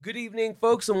Good evening,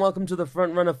 folks, and welcome to the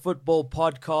Front Runner Football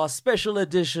Podcast, special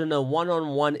edition, a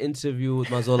one-on-one interview with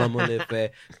Mazola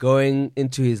Molefe, going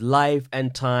into his life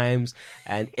and times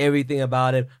and everything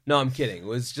about it. No, I'm kidding. It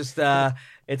was just,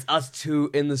 it's us two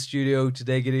in the studio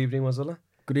today. Good evening, Mazola.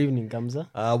 Good evening, Gamza.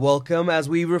 Welcome as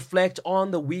we reflect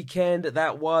on the weekend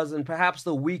that was and perhaps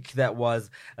the week that was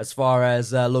as far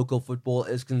as local football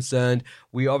is concerned.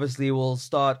 We obviously will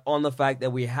start on the fact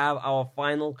that we have our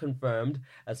final confirmed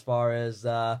as far as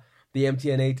the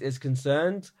MTN8 is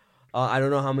concerned. I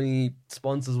don't know how many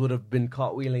sponsors would have been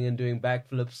cartwheeling and doing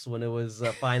backflips when it was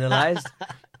finalized.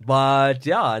 But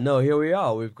yeah, no, here we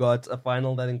are. We've got a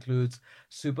final that includes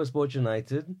SuperSport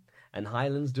United and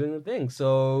Highlands doing the thing.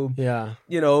 So, yeah,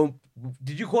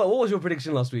 did you call? What was your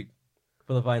prediction last week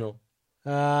for the final?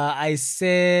 I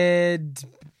said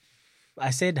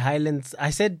Highlands. I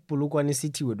said Polokwane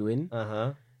City would win.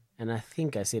 And I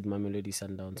think I said Mamelodi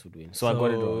Sundowns would win. So I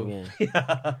got it wrong.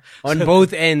 Yeah. On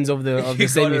both ends of the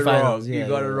semi-finals. You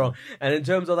got it wrong. And in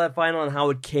terms of that final and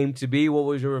how it came to be, what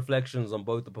was your reflections on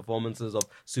both the performances of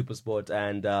SuperSport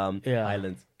and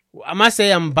Highlands? I must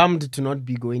say I'm bummed to not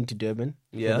be going to Durban.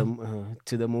 Yeah.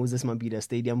 To the Moses Mabhida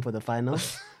Stadium for the final.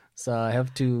 So I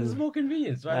have to. It's more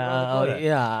convenient, right?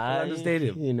 Yeah, the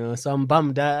stadium. So I'm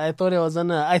bummed. I thought it was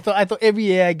on I thought every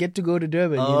year I get to go to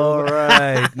Durban.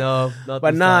 Right. No, not.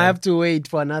 But now I have to wait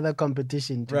for another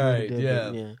competition to go to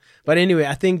Durban. Yeah. But anyway,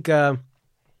 I think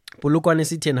Polokwane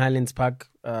City and Highlands Park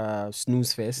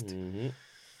snooze fest.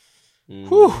 Mm-hmm.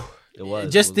 Whew.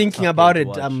 It Thinking about it,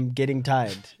 I'm getting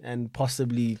tired and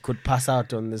possibly could pass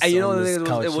out on this. And it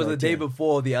was the day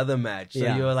before the other match,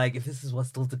 so you were like, if this is what's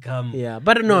still to come. Yeah,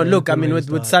 but no, look, I mean,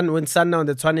 with Sundown,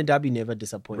 the Tshwane Derby never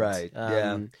disappoints. Right.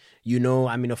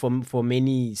 For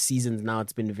many seasons now,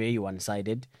 it's been very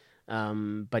one-sided.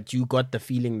 But you got the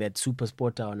feeling that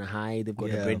SuperSport are on a high. They've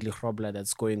got a Bradley Grobler that's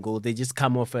scoring goals. They just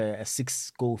come off a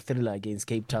 6-goal thriller against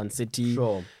Cape Town City.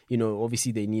 Sure.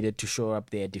 Obviously they needed to shore up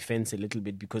their defense a little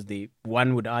bit because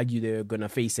one would argue they're going to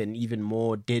face an even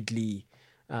more deadly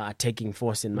attacking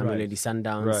force in Mamelodi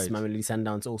Sundowns. Right. Mamelodi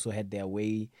Sundowns also had their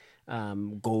away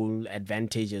goal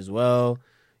advantage as well.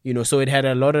 So it had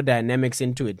a lot of dynamics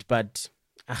into it, but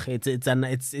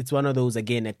it's one of those,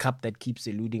 again, a cup that keeps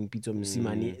eluding Pitso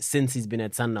Mosimane since he's been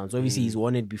at Sundowns. Obviously, he's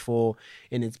won it before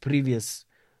in its previous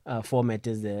format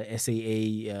as the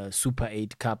SAA Super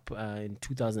 8 Cup in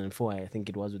 2004, I think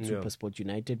it was, with SuperSport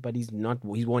United. But he's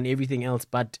won everything else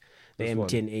but the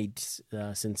MTN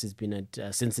 8 since it's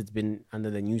been under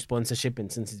the new sponsorship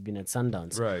and since it's been at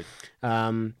Sundowns. Right.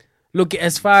 Look,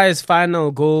 as far as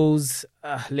final goes,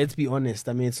 let's be honest.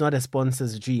 I mean, it's not a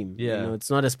sponsor's dream. Yeah. It's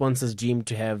not a sponsor's dream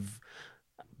to have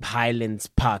Highlands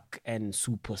Park and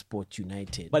SuperSport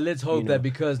United. But let's hope that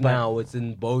because now it's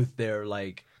in both their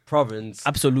province.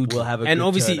 Absolutely. We'll have a and good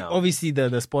obviously, turnout. obviously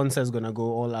the sponsor is gonna go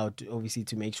all out, obviously,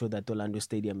 to make sure that Orlando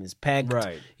Stadium is packed.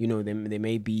 Right. There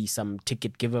may be some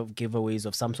ticket giveaways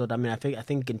of some sort. I mean, I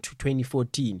think in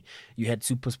 2014 you had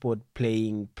SuperSport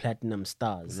playing Platinum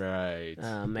Stars. Right.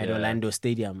 At Orlando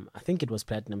Stadium. I think it was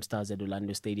Platinum Stars at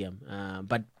Orlando Stadium.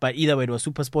 But either way, it was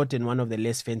SuperSport and one of the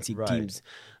less fancy teams.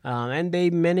 And they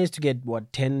managed to get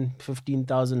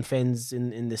 15,000 fans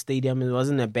in the stadium. It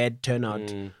wasn't a bad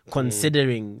turnout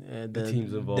considering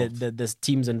the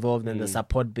teams involved and the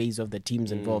support base of the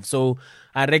teams involved. So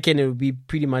I reckon it will be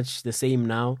pretty much the same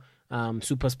now.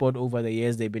 SuperSport, over the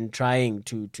years, they've been trying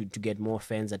to get more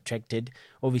fans attracted.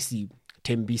 Obviously,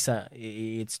 Tembisa,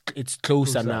 it's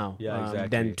closer now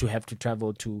than to have to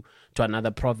travel to another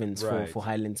province for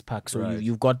Highlands Park. So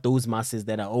you've got those masses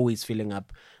that are always filling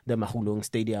up the Mahulong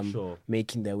Stadium,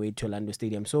 making their way to Orlando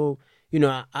Stadium. So,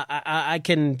 I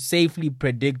can safely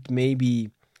predict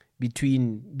maybe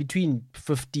between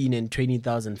 15 and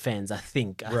 20,000 fans. I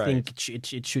think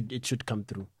it should come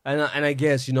through. And I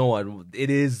guess, you know what,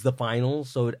 it is the final,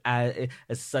 so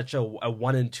it's such a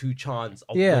 1 in 2 chance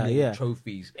of winning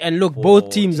trophies. And look,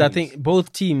 both teams, I think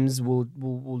both teams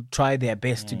will try their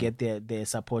best to get their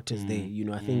supporters there.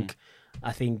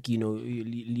 I think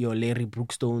your Larry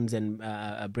Brookstones and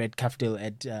Brad Cafdale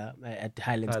at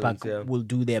Highlands Park will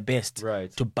do their best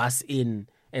to bus in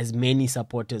as many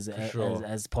supporters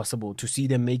as possible to see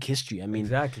them make history. I mean,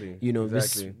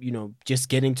 just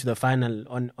getting to the final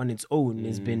on its own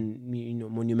has been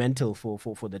monumental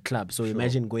for the club. So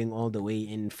imagine going all the way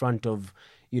in front of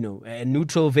a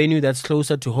neutral venue that's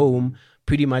closer to home.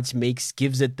 Pretty much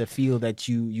gives it the feel that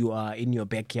you are in your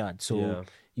backyard. So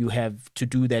you have to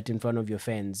do that in front of your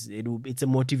fans. It's a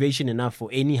motivation enough for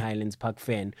any Highlands Park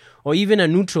fan or even a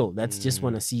neutral that's just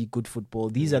want to see good football.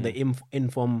 These are the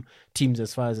inform teams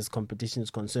as far as this competition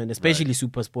is concerned, especially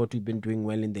Super Sport. We've been doing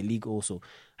well in the league also.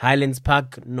 Highlands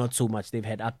Park, not so much. They've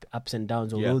had ups and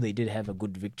downs, although they did have a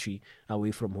good victory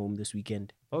away from home this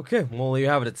weekend. Okay, well, there you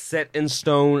have it. It's set in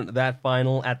stone, that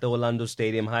final at the Orlando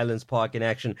Stadium, Highlands Park in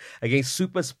action against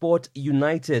Super Sport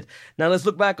United. Now let's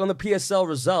look back on the PSL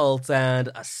results and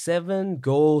a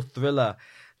 7-goal thriller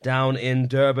down in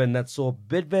Durban that saw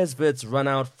Bidvest Wits run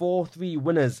out 4-3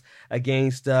 winners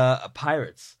against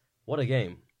Pirates. What a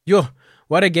game. Yo,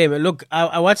 what a game. Look,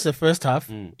 I watched the first half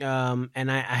and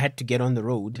I had to get on the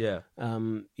road. Yeah.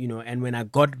 And when I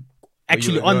got...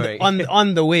 Actually,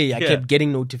 on the way, I kept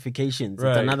getting notifications.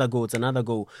 It's another goal. It's another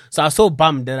goal. So I was so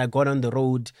bummed that I got on the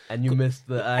road and you missed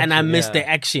the action. And I missed the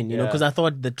action, you know, because I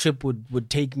thought the trip would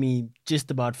take me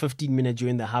just about 15 minutes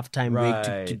during the halftime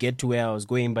break to get to where I was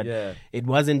going, but it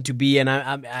wasn't to be. And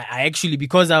I actually,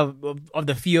 because of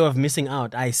the fear of missing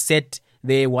out, I sat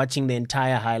there watching the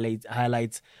entire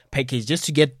highlights package just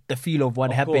to get the feel of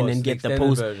what happened and get the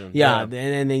post version.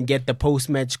 and then get the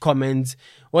post-match comments.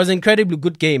 It was an incredibly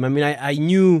good game. I mean, I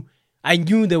knew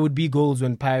there would be goals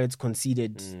when Pirates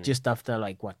conceded just after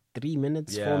 3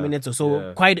 minutes, 4 minutes or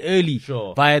so, quite early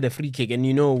via the free kick. And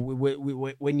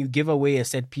when you give away a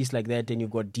set piece like that and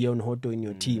you've got Dion Hoto in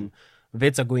your team,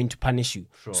 Vets are going to punish you.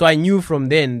 So I knew from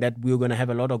then that we were going to have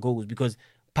a lot of goals because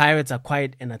Pirates are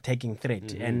quite an attacking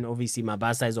threat, and obviously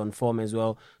Mabasa is on form as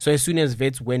well. So as soon as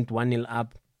Vets went 1-0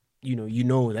 up, you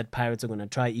know that Pirates are going to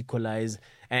try equalize,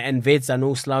 and Vets are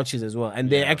no slouches as well, and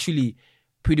they're actually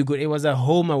pretty good. It was a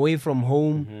home away from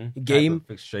home game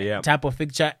type of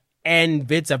fixture, and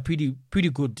Vets are pretty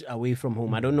good away from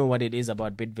home. I don't know what it is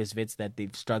about Bidvest Vets that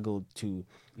they've struggled to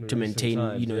maintain,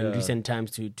 in recent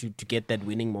times to get that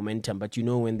winning momentum. But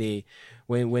when they're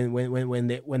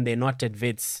not at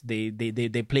Vets,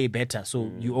 they play better.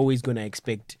 So you're always gonna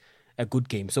expect a good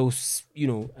game. So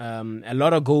a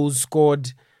lot of goals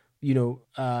scored.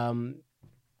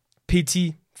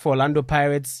 Pity for Orlando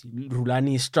Pirates.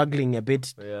 Rulani is struggling a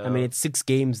bit. I mean, it's 6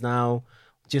 games now,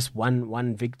 just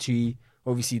one victory.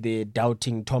 Obviously, they're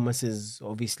doubting Thomas's,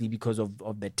 obviously, because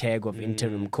of the tag of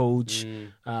interim coach.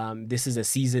 This is a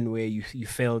season where you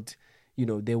felt,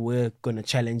 they were going to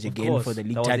challenge again for the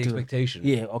league title. Was the expectation.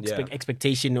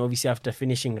 Expectation, obviously, after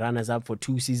finishing runners-up for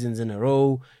 2 seasons in a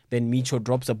row. Then Micho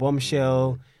drops a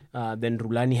bombshell. Then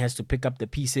Rulani has to pick up the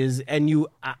pieces. And,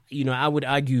 I would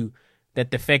argue that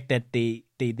the fact that they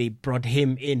brought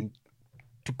him in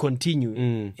to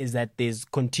continue is that there's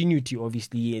continuity,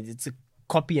 obviously. It's a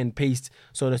copy and paste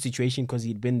sort of situation because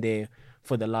he'd been there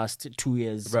for the last 2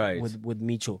 years with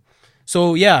Micho.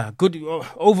 So good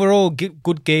overall,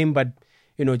 good game, but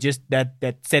just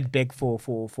that setback for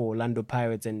Orlando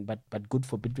Pirates, but good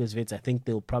for Bidvest Wits. I think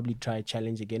they'll probably try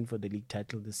challenge again for the league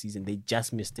title this season. They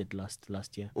just missed it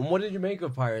last year. And what did you make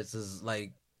of Pirates'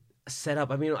 setup?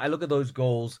 I mean, I look at those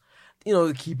goals.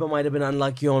 The keeper might have been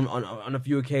unlucky on a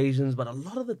few occasions, but a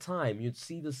lot of the time you'd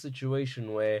see the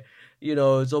situation where,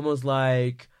 it's almost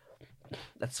like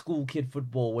that school kid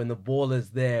football when the ball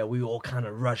is there, we all kind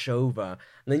of rush over.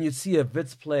 And then you'd see a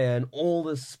Wits player in all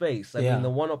this space. I mean, the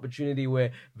one opportunity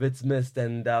where Wits missed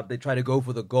and they tried to go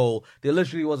for the goal, there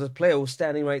literally was a player who was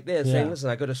standing right there saying, listen,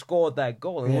 I could have scored that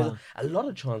goal. And there was a lot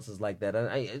of chances like that.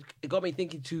 And it got me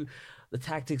thinking too, the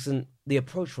tactics and the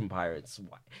approach from Pirates.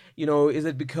 Is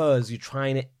it because you're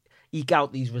trying to eke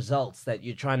out these results that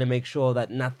you're trying to make sure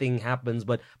that nothing happens,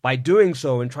 but by doing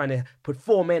so and trying to put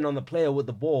 4 men on the player with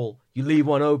the ball, you leave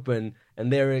one open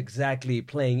and they're exactly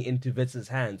playing into Witz's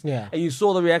hands. Yeah. And you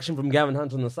saw the reaction from Gavin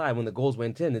Hunt on the side when the goals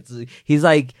went in. He's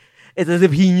like, it's as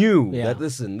if he knew that,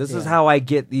 listen, this is how I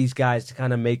get these guys to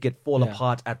kind of make it fall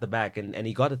apart at the back. And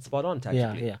he got it spot on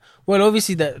tactically. Yeah. Well,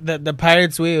 obviously, the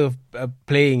Pirates' way of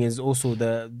playing is also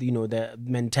the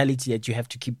mentality that you have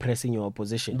to keep pressing your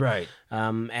opposition. Right.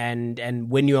 And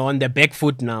when you're on the back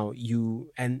foot now, you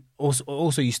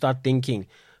start thinking,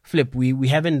 flip, we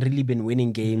haven't really been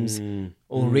winning games.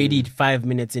 Already 5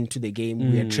 minutes into the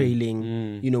game, we are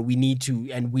trailing. We need to,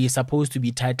 and we're supposed to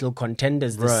be title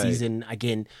contenders this season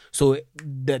again. So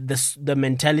the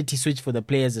mentality switch for the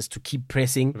players is to keep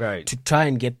pressing, to try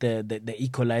and get the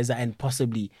equalizer and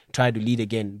possibly try to lead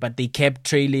again. But they kept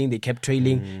trailing,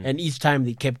 and each time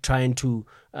they kept trying to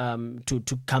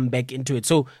come back into it.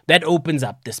 So that opens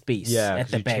up the space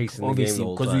at the back, obviously,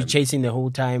 because you're chasing the whole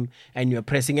time and you're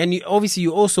pressing. And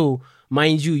you also,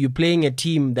 mind you're playing a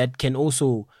team that can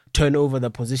also turn over the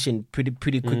position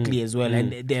pretty quickly as well,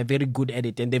 and they're very good at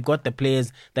it. And they've got the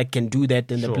players that can do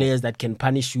that, and the players that can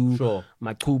punish you.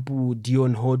 Makupu,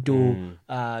 Dion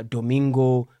Hoto,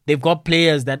 Domingo. They've got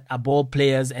players that are ball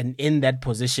players, and in that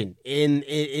position, in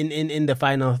the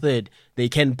final third, they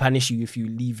can punish you if you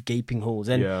leave gaping holes.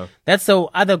 And that's the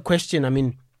other question. I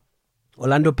mean,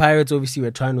 Orlando Pirates obviously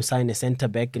were trying to sign a centre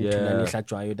back in Tulani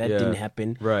Hlatshwayo. That didn't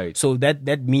happen. Right. So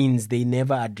that means they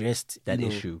never addressed that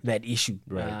issue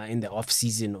in the off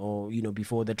season or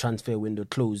before the transfer window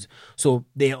closed. So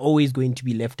they're always going to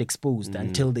be left exposed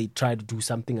until they try to do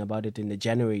something about it in the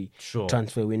January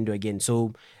transfer window again.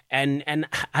 So and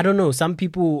I don't know. Some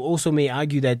people also may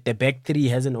argue that the back three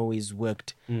hasn't always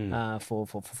worked for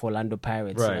Orlando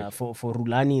Pirates. Right. For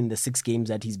Rulani in the 6 games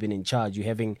that he's been in charge, you're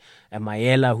having a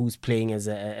Maela who's playing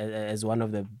as one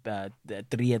of the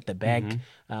 3 at the back.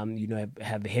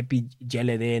 Have Happy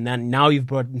Jelle there. And now you've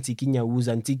brought Ntiki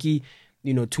Nyawuza. Ntiki,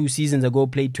 2 seasons ago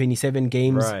played 27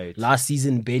 games. Right. Last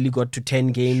season barely got to 10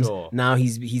 games. Sure. Now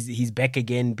he's back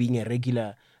again being a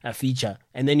regular feature.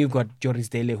 And then you've got Joris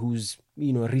Dele, who's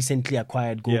recently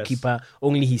acquired goalkeeper,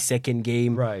 only his 2nd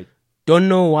game. Right. Don't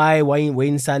know why Wayne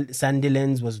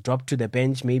Sandilands was dropped to the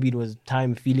bench. Maybe it was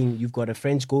time feeling you've got a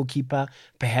French goalkeeper,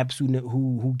 perhaps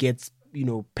who gets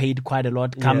paid quite a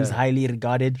lot, comes highly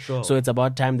regarded. Sure. So it's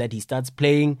about time that he starts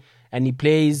playing, and he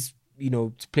plays.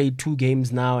 Played 2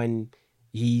 games now, and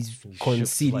he's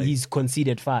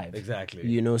conceded 5.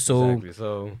 Exactly. So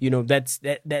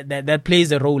that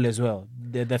plays a role as well.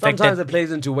 The fact sometimes that it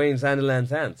plays into Wayne Sandiland's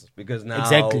hands, because now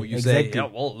you say,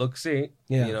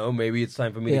 maybe it's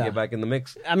time for me to get back in the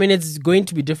mix. I mean, it's going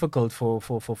to be difficult for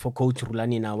Coach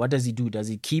Rulani now. What does he do? Does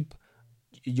he keep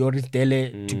Joris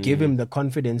Dele to give him the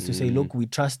confidence to say, look, we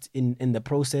trust in the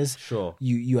process. Sure.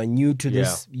 You are new to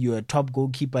this. You're a top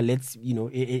goalkeeper. Let's,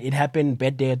 it happened,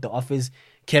 bad day at the office.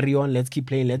 Carry on. Let's keep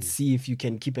playing. Let's see if you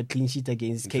can keep a clean sheet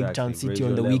against Cape Town City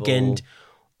on the weekend.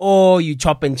 Or you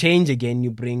chop and change again. You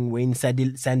bring Wayne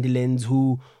Sandilands,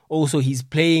 who also he's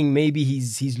playing. Maybe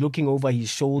he's looking over his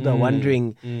shoulder,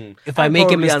 wondering if I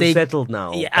make a mistake. Unsettled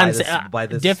now. By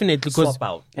this definitely, swap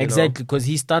out. Exactly, because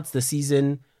he starts the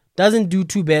season. Doesn't do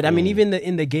too bad. I mean, even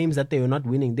in the games that they were not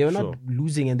winning, they were not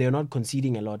losing, and they were not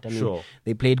conceding a lot. I mean,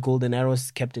 they played Golden Arrows,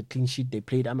 kept a clean sheet. They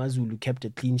played Amazulu, kept a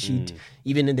clean sheet.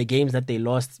 Even in the games that they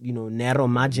lost, narrow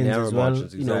margins as well.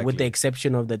 Exactly. With the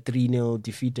exception of the 3-0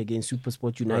 defeat against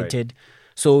SuperSport United.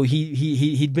 Right. So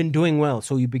he'd been doing well.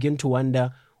 So you begin to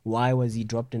wonder, why was he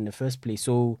dropped in the first place?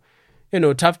 So,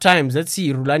 tough times. Let's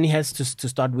see. Rulani has to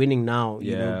start winning now,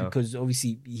 because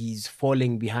obviously he's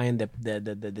falling behind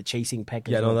the chasing pack.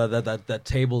 That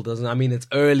table doesn't. I mean, it's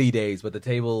early days, but the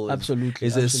table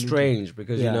is strange,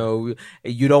 because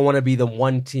you don't want to be the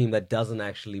one team that doesn't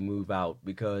actually move out,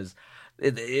 because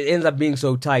it ends up being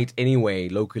so tight anyway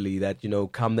locally that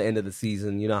come the end of the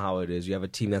season, you know how it is. You have a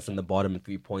team that's in the bottom at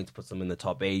 3 points, puts them in the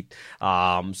top 8.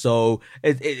 So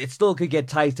it still could get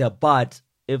tighter, but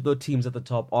if the teams at the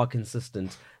top are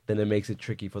consistent, then it makes it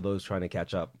tricky for those trying to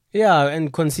catch up. Yeah,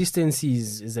 and consistency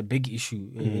is a big issue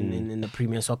in the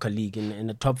Premier Soccer League, in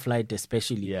the top flight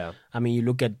especially. Yeah. I mean, you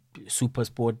look at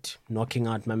SuperSport knocking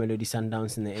out Mamelodi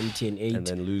Sundowns in the MTN 8. And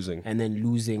then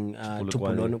losing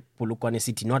to Polokwane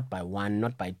City, not by 1,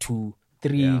 not by 2.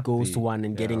 3 goals to 1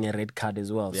 and getting a red card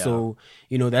as well. So,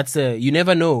 that's you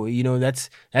never know. That's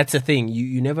the thing.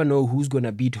 You never know who's going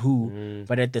to beat who.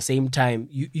 But at the same time,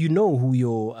 you know who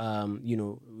your,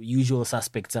 usual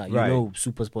suspects are. You know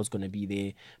SuperSport's going to be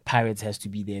there. Pirates has to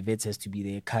be there. Vets has to be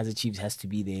there. Kaizer Chiefs has to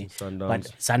be there.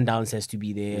 But Sundowns has to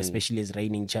be there, especially as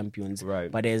reigning champions.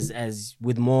 Right. But as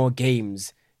with more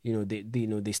games,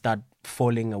 they start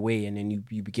falling away, and then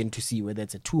you begin to see whether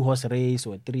it's a 2-horse race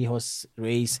or a 3-horse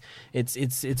race.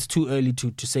 It's too early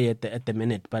to say at the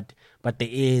minute, but there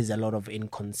is a lot of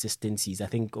inconsistencies. I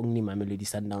think only Mamelodi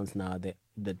Sundowns now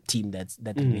the team that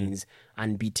remains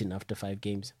unbeaten after 5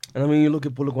 games. And I mean, you look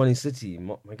at Polokwane City.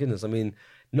 My goodness, I mean,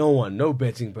 no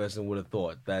betting person would have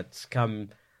thought that come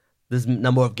this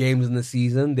number of games in the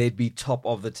season they'd be top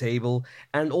of the table,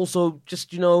 and also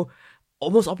just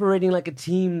almost operating like a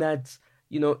team that,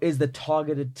 is the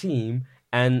targeted team,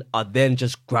 and are then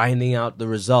just grinding out the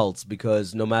results,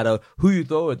 because no matter who you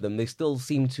throw at them, they still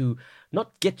seem to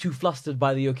not get too flustered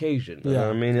by the occasion. Yeah.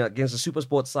 I mean, against a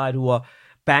SuperSport side who are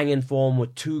bang in form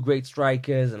with 2 great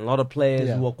strikers and a lot of players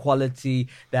who are quality,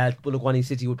 that Polokwane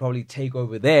City would probably take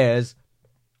over theirs.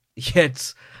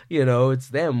 Yet, it's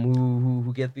them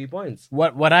who get 3 points.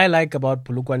 What I like about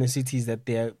Polokwane City is that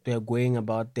they're going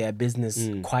about their business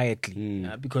quietly,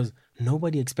 because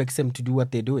nobody expects them to do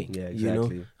what they're doing. Yeah,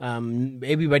 exactly. You know,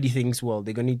 everybody thinks, well,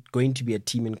 they're going to be a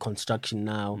team in construction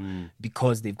now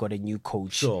because they've got a new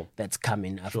coach that's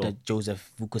coming after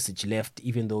Joseph Vukusic left.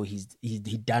 Even though he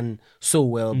done so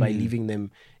well by leaving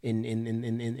them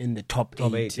in the top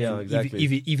eight, yeah,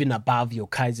 exactly. even above your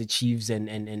Kaiser Chiefs and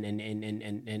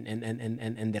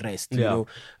the rest. You know,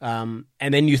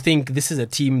 and then you think this is a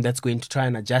team that's going to try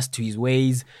and adjust to his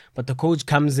ways, but the coach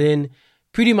comes in.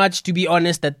 Pretty much, to be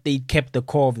honest, that they kept the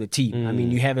core of the team. I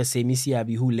mean, you have a Semi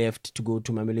Siabi who left to go to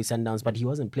Mamelodi Sundowns, but he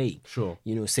wasn't playing.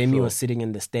 You know, Semi was sitting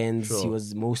in the stands. He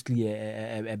was mostly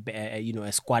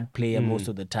a squad player most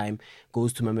of the time.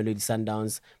 Goes to Mamelodi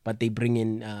Sundowns, but they bring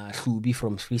in Hlubi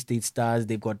from Free State Stars.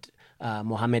 They've got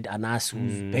Mohamed Anas,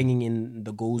 who's banging in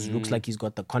the goals. Looks like he's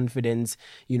got the confidence.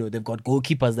 You know, they've got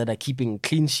goalkeepers that are keeping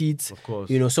clean sheets. Of course.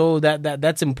 You know, so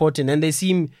that's important, and they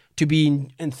seem to be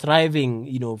in thriving,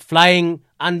 you know, flying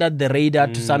under the radar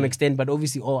to some extent, but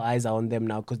obviously all eyes are on them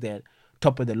now because they're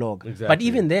top of the log. Exactly. But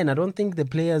even then, I don't think the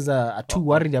players are too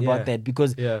worried about that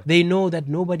because they know that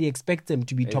nobody expects them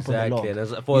to be top of the log. And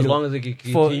as long as they can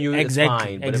continue, it's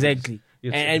fine. Exactly.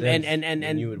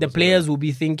 And the players will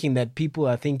be thinking that people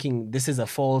are thinking this is a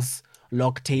false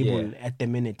log table at the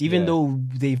minute, even though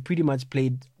they've pretty much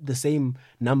played the same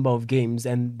number of games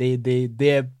and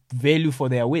their value for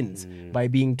their wins by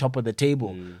being top of the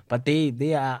table, but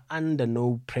they are under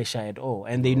no pressure at all,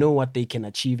 and they know what they can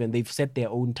achieve, and they've set their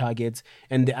own targets,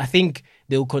 and I think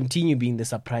they'll continue being the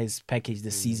surprise package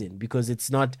this season because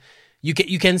it's not. You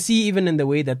can see even in the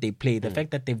way that they play, the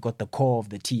fact that they've got the core of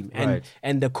the team,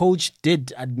 and the coach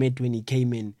did admit when he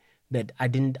came in that I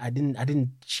didn't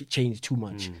change too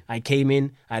much. I came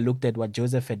in, I looked at what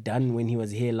Joseph had done when he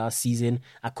was here last season.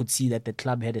 I could see that the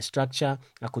club had a structure.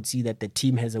 I could see that the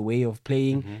team has a way of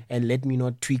playing, and let me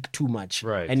not tweak too much.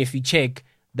 And if you check,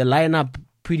 the lineup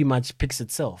pretty much picks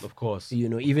itself. Of course. You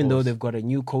know, even though they've got a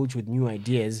new coach with new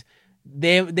ideas,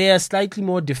 they are slightly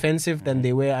more defensive than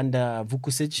they were under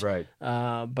Vukusic.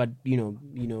 But you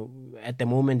know, at the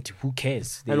moment, who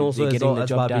cares? And also, it's all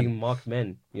about being marked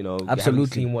men. You know,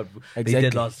 absolutely. Seen what they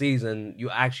did last season. You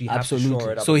actually have to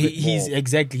shore it up. So he's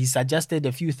adjusted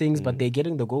a few things, but they're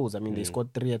getting the goals. I mean, they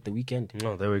scored 3 at the weekend.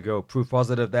 Oh, there we go. Proof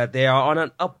positive that they are on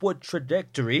an upward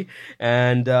trajectory,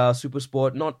 and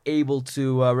SuperSport not able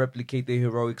to replicate the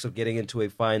heroics of getting into a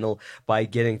final by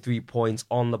getting 3 points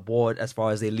on the board as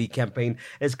far as their league campaign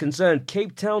is concerned.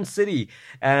 Cape Town City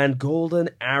and Golden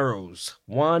Arrows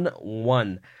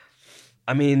 1-1.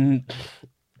 I mean,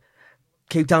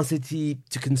 Cape Town City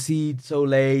to concede so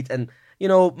late, and you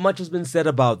know, much has been said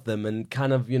about them, and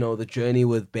kind of, you know, the journey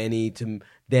with Benny to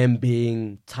them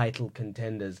being title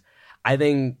contenders. I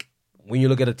think when you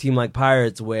look at a team like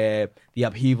Pirates, where the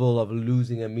upheaval of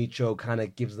losing a Micho kind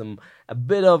of gives them a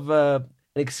bit of an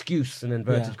excuse in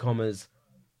inverted commas,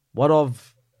 what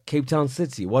of Cape Town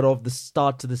City? What of the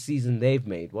start to the season they've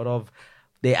made? What of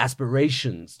their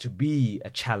aspirations to be a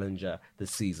challenger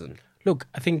this season? Look,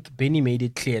 I think Benny made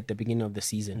it clear at the beginning of the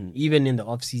season, even in the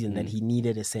off-season, that he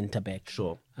needed a centre-back.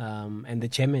 And the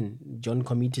chairman, John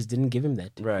Comitis, didn't give him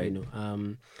that. You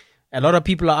know, a lot of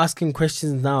people are asking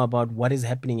questions now about what is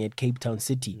happening at Cape Town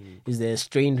City. Is there a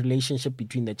strained relationship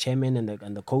between the chairman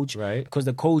and the coach? Because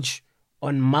the coach,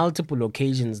 on multiple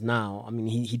occasions now, I mean,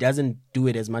 he doesn't do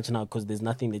it as much now because there's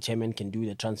nothing the chairman can do.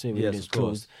 The transfer window is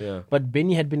closed. But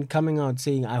Benny had been coming out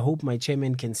saying, I hope my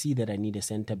chairman can see that I need a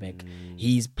centre-back.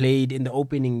 He's played in the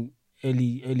opening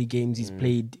early games. He's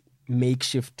played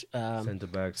makeshift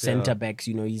centre-backs.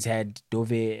 You know, he's had Dove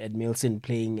Edmilson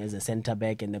playing as a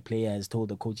centre-back, and the player has told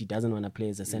the coach he doesn't want to play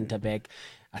as a centre-back.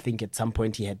 I think at some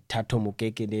point he had Tato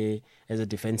Mokeke there as a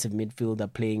defensive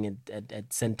midfielder playing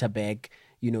at centre-back.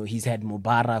 You know, he's had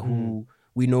Mubara, who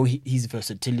we know his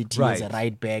versatility as a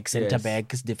right back, centre back,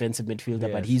 defensive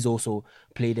midfielder, but he's also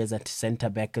played as a centre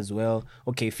back as well.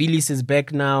 Okay, Phyllis is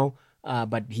back now,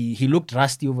 but he looked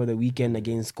rusty over the weekend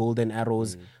against Golden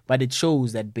Arrows. But it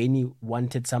shows that Benny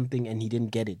wanted something and he didn't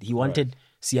get it. He wanted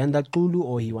Sianda Kulu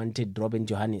or he wanted Robin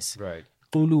Johannes.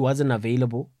 Kulu wasn't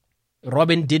available.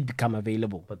 Robin did become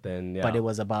available, but it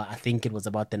was about, I think it was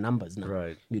about the numbers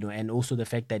now, you know, and also the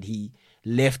fact that he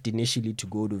left initially to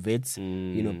go to Wits,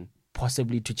 you know,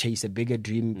 possibly to chase a bigger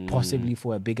dream, possibly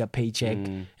for a bigger paycheck,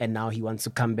 and now he wants to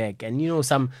come back. And you know,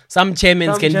 some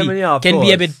chairmen can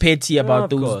be a bit petty about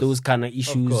those kind of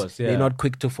issues. They're not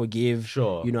quick to forgive.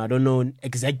 You know, I don't know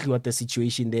exactly what the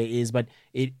situation there is, but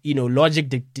it, you know, logic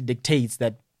dictates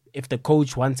that if the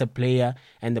coach wants a player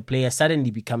and the player suddenly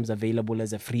becomes available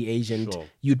as a free agent,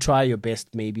 you try your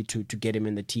best maybe to get him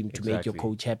in the team to make your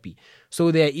coach happy.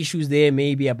 So there are issues there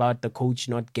maybe about the coach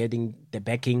not getting the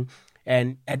backing.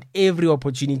 And at every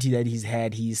opportunity that he's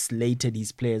had, he's slated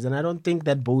his players. And I don't think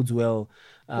that bodes well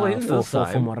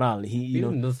for morale.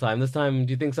 This time,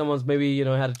 do you think someone's maybe,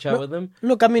 had a chat with him?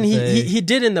 Look, I mean, he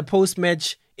did in the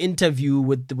post-match interview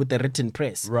with the written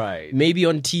press. Right. Maybe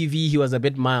on TV he was a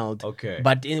bit mild. Okay.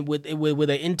 But with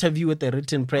the interview with the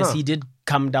written press, he did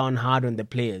come down hard on the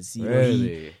players.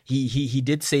 Really? He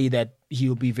did say that he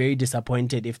will be very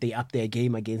disappointed if they up their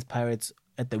game against Pirates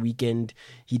at the weekend.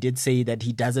 He did say that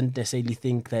he doesn't necessarily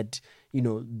think that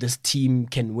this team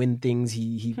can win things.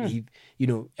 He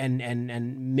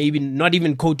and maybe not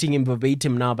even quoting him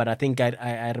verbatim now, but I think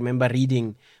I remember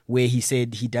reading where he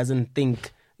said he doesn't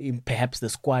think perhaps the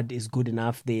squad is good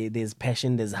enough. There's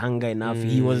passion, there's hunger enough.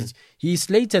 He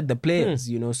slated the players,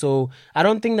 so I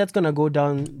don't think that's gonna go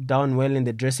down well in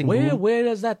the dressing room. Where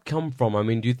does that come from? I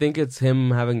mean, do you think it's him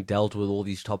having dealt with all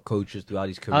these top coaches throughout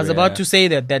his career? I was about to say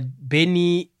that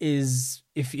Benny is,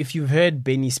 if you've heard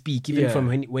Benny speak, even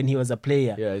from when he was a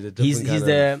player, he's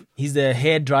the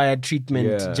hair dryer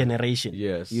treatment generation.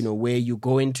 Yes. Where you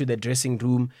go into the dressing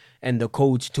room and the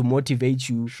coach, to motivate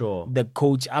you, the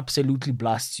coach absolutely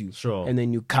blasts you. Sure. And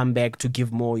then you come back to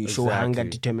give more, you show hunger,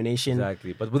 determination.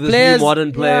 Exactly. But with this new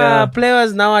modern player,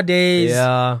 players nowadays,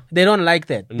 they don't like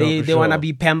that. They want to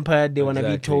be pampered, they want to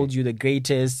be told you're the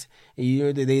greatest.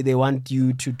 They want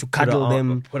you to cuddle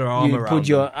them, put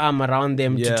your arm around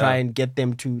them to try and get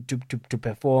them to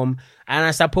perform. And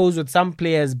I suppose with some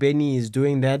players Benny is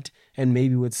doing that, and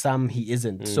maybe with some he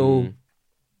isn't. So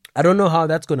I don't know how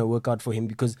that's going to work out for him,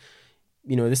 because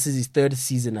this is his third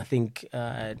season, I think,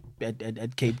 at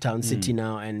Cape Town City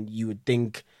now, and you would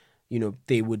think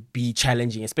they would be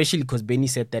challenging, especially because Benny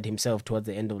said that himself towards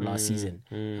the end of last season,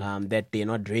 that they're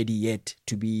not ready yet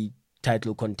to be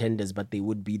title contenders, but they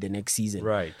would be the next season.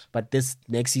 Right. But this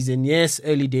next season, yes,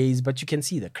 early days, but you can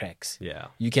see the cracks. Yeah.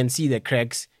 You can see the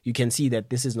cracks. You can see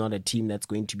that this is not a team that's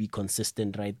going to be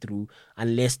consistent right through,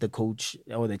 unless the coach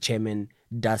or the chairman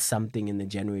does something in the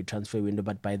January transfer window,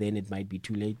 but by then it might be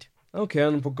too late. Okay,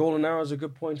 and for Golden Arrows, a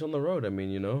good point on the road. I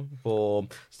mean, for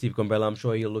Steve Kombela, I'm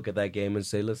sure he'll look at that game and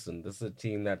say, listen, this is a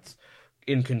team that's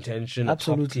in contention,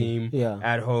 absolutely. A top team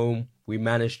at home. We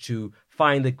managed to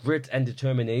find the grit and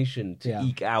determination to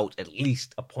eke out at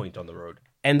least a point on the road.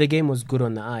 And the game was good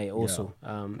on the eye also.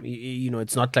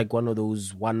 It's not like one of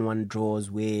those 1-1 draws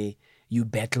where you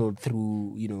battled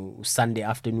through, Sunday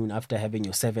afternoon after having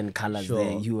your 7 colors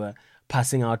there. You were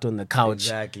passing out on the couch.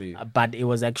 Exactly. But it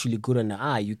was actually good on the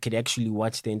eye. You could actually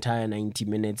watch the entire 90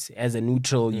 minutes. As a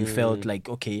neutral, you felt like,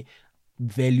 okay,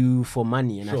 value for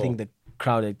money. And I think the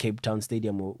crowd at Cape Town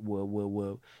Stadium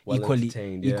were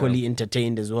equally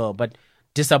entertained as well. But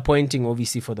disappointing,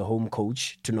 obviously, for the home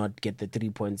coach to not get the 3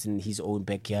 points in his own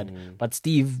backyard. But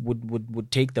Steve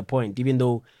would take the point, even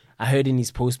though I heard in his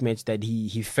post-match that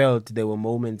he felt there were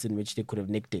moments in which they could have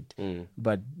nicked it.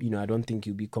 But, I don't think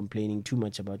he'll be complaining too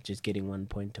much about just getting 1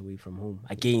 point away from home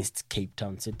against Cape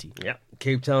Town City. Yeah,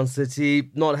 Cape Town City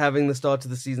not having the start to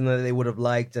the season that they would have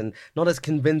liked, and not as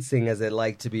convincing as they'd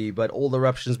like to be, but all the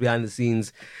eruptions behind the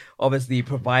scenes obviously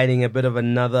providing a bit of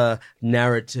another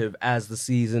narrative as the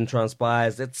season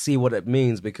transpires. Let's see what it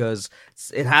means, because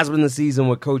it has been the season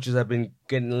where coaches have been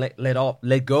getting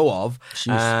let go of,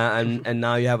 and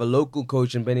now you have a local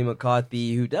coach in Benny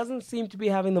McCarthy who doesn't seem to be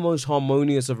having the most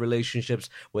harmonious of relationships,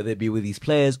 whether it be with his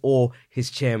players or his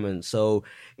chairman. So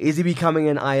is he becoming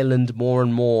an island more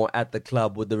and more at the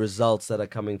club with the results that are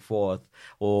coming forth,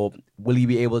 or will he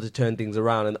be able to turn things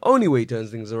around? And the only way he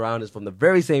turns things around is from the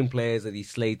very same players that he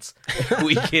slates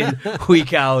week in,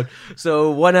 week out.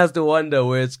 So one has to wonder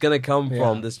where it's going to come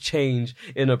from, this change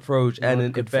in approach and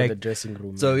in effect. For the dressing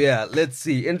room. So let's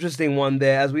see. Interesting one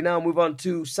there. As we now move on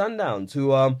to Sundowns,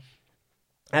 who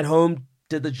at home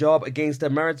did the job against a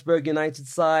Maritzburg United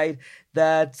side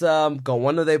that got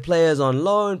one of their players on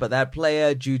loan, but that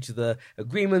player, due to the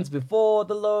agreements before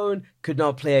the loan, could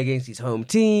not play against his home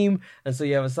team. And so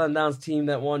you have a Sundowns team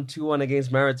that won 2-1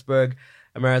 against Maritzburg,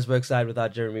 a Maritzburg side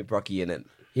without Jeremy Brocky in it.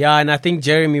 Yeah, and I think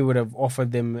Jeremy would have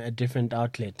offered them a different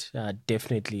outlet,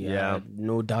 definitely.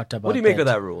 No doubt about that. What do you make of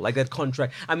that rule, like that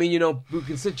contract? I mean, we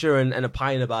can sit here and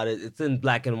opine about it. It's in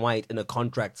black and white in a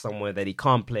contract somewhere that he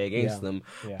can't play against them.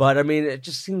 Yeah. But, I mean, it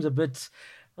just seems a bit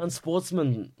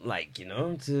unsportsmanlike,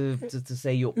 to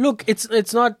say you... Look,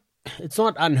 it's not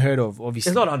unheard of, obviously.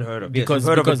 It's not unheard of, because we've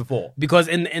heard of it before. Because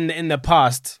in the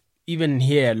past, even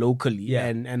here locally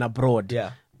and abroad,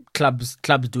 clubs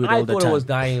do it all the time. I thought it was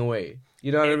dying away.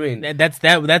 You know what I mean? That's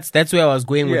where I was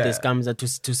going with this, Kamza,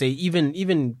 to say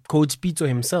even Coach Pito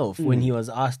himself, when he was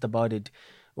asked about it,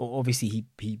 obviously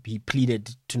he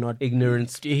pleaded to not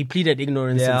ignorance. He pleaded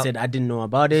ignorance and said, I didn't know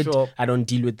about it. Sure. I don't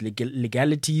deal with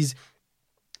legalities.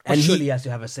 And surely he has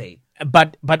to have a say.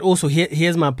 But also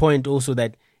here's my point also,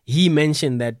 that he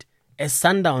mentioned that as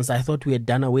Sundowns, I thought we had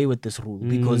done away with this rule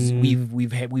because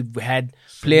we've had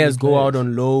players go out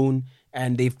on loan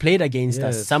and they've played against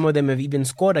us. Some of them have even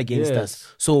scored against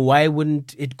us. So why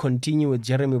wouldn't it continue with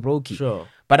Jeremy Brokey? Sure.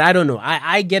 But I don't know.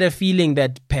 I get a feeling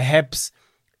that perhaps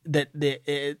that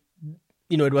it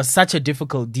was such a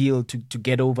difficult deal to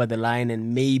get over the line,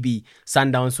 and maybe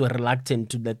Sundowns were reluctant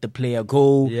to let the player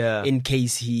go in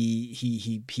case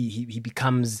he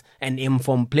becomes an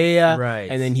informed player,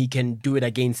 and then he can do it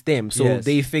against them. So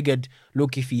they figured,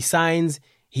 look, if he signs,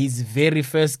 his very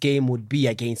first game would be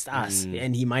against us,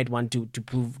 and he might want to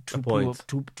prove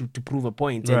a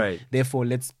point. And therefore,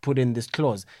 let's put in this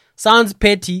clause. Sounds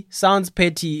petty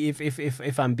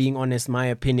if I'm being honest, my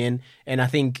opinion, and I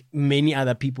think many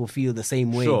other people feel the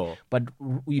same way. Sure. But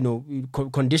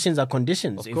conditions are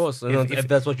conditions. Of course, if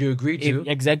that's what you agree to.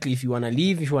 Exactly. If you want to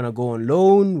leave, if you want to go on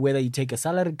loan, whether you take a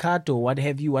salary cut or what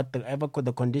have you, whatever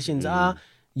the conditions are,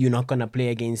 you're not gonna play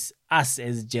against us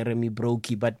as Jeremy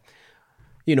Brokey. But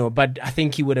I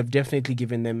think he would have definitely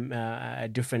given them a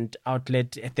different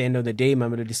outlet. At the end of the day,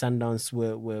 Mamelodi Sundowns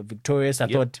were victorious.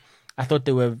 I thought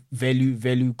they were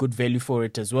good value for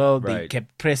it as well. They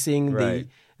kept pressing.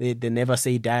 They never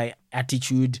say die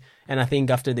attitude. And I think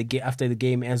after the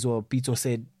game as well, Pito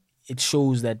said it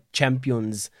shows that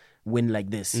champions win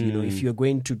like this. If you're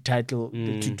going to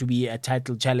to be a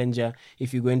title challenger,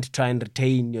 if you're going to try and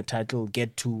retain your title,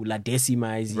 get to La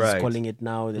Decima, as he's calling it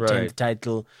now, the 10th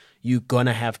title, you're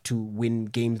gonna have to win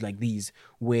games like these,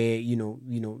 where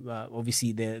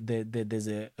obviously there's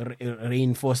a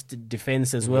reinforced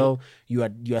defense as well. You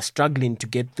are struggling to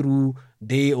get through.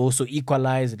 They also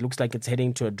equalize. It looks like it's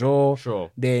heading to a draw.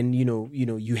 Sure. Then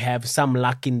you have some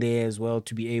luck in there as well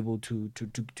to be able to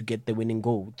get the winning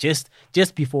goal just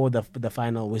before the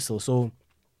final whistle. So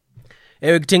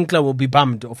Eric Tinkler will be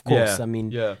bummed, of course. I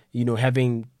mean,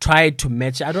 having tried to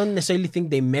match, I don't necessarily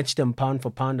think they matched them pound for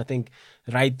pound. I think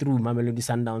right through Mamelodi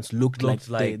Sundowns looked like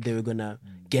they were gonna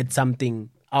get something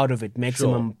out of it,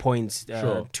 maximum points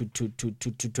to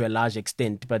a large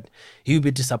extent. But he'll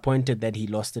be disappointed that he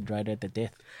lost it right at the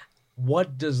death.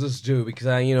 What does this do? Because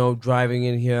driving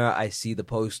in here, I see the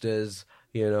posters,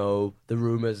 the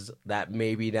rumors that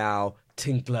maybe now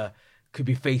Tinkler could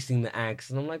be facing the axe.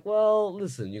 And I'm like, well,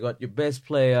 listen, you got your best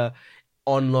player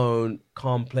on loan,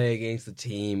 can't play against the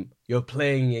team. You're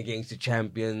playing against the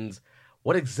champions.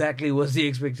 What exactly was the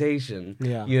expectation?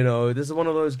 Yeah. This is one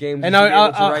of those games and you should be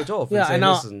able to write off and say,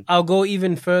 listen. I'll go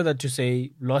even further to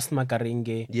say lost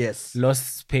Makaringe. Yes.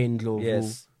 Lost Spain Ndlovu.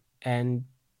 Yes. And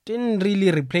didn't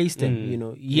really replace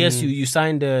them. Yes, you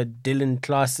signed a Dylan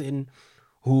Klaassen,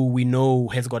 who we know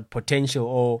has got potential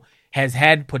or has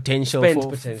had potential.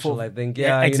 I think.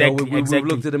 Yeah, exactly. We've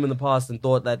looked at him in the past and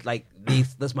thought that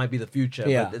this might be the future.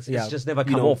 But it's just never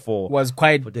come off was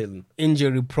quite for Dylan.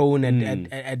 Injury prone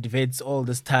at vets all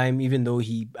this time, even though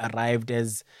he arrived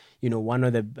as one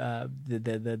of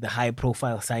the high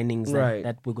profile signings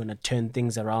that were going to turn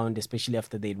things around, especially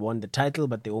after they'd won the title,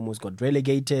 but they almost got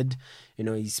relegated.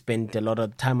 He spent a lot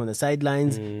of time on the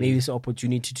sidelines. Maybe it's an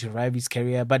opportunity to revive his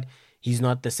career, but he's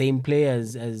not the same player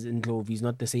as Ndlovu. He's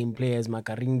not the same player as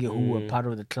Makaringe, who were part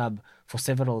of the club for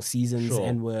several seasons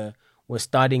and were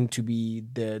starting to be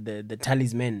the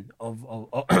talisman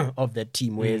of that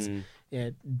team. Whereas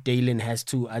Dalen has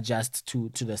to adjust to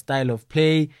the style of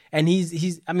play, and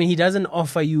he doesn't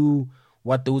offer you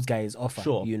what those guys offer.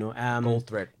 Goal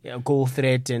threat. Goal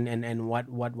threat, and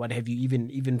what have you,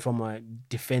 even from a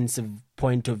defensive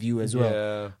point of view as well.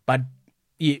 Yeah. But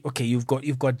okay, you've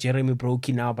got Jeremy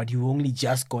Brokey now, but you only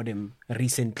just got him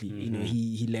recently.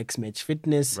 He lacks match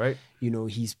fitness. Right.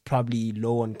 He's probably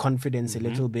low on confidence a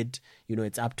little bit.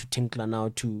 It's up to Tinkler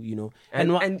now to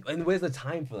and where's the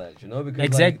time for that? Because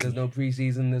exactly. There's no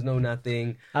preseason, there's no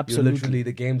nothing. Absolutely. Literally,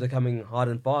 the games are coming hard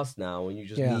and fast now, and you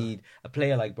just need a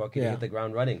player like Brokey to hit the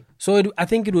ground running. So I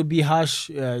think it would be harsh,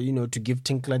 to give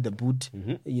Tinkler the boot.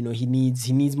 He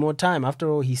needs more time. After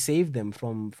all, he saved them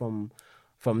from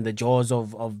the jaws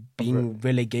of being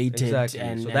relegated. Exactly.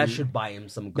 And that should buy him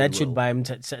some goodwill. That should buy him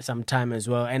some time as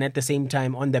well. And at the same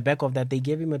time, on the back of that, they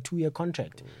gave him a 2-year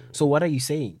contract. So what are you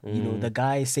saying? The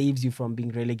guy saves you from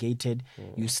being relegated.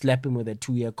 You slap him with a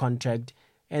 2-year contract.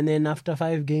 And then after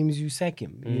 5 games, you sack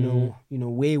him.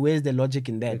 Where's the logic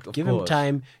in that? Give him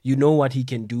time. You know what he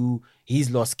can do. He's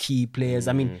lost key players.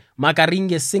 I mean,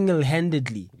 Makaringe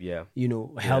single-handedly,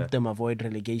 helped them avoid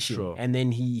relegation. Sure. And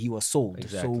then he was sold.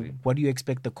 Exactly. So what do you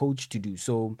expect the coach to do?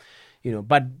 So,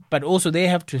 but also they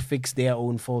have to fix their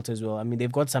own fault as well. I mean,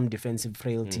 they've got some defensive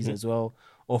frailties as well.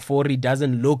 Ofori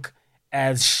doesn't look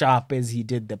as sharp as he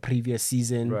did the previous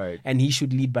season. Right. And he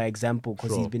should lead by example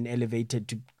because Sure. he's been elevated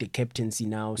to the captaincy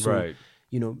now. So, Right.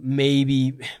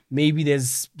 maybe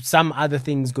there's some other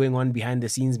things going on behind the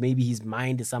scenes. Maybe his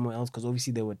mind is somewhere else because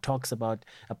obviously there were talks about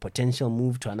a potential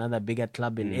move to another bigger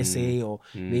club in SA or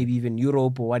maybe even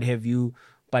Europe or what have you.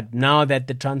 But now that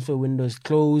the transfer window is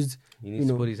closed, He needs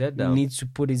to put his head down. He needs to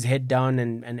put his head down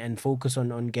and focus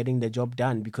on getting the job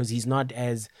done because he's not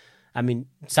as... I mean,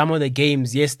 some of the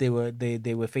games, yes, they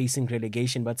were facing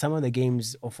relegation, but some of the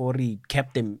games, Ofori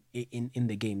kept them in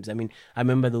the games. I mean, I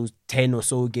remember those 10 or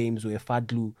so games where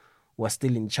Fadlu was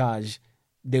still in charge.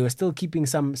 They were still keeping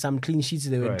some clean sheets.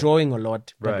 They were drawing a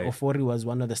lot, but Ofori was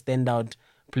one of the standout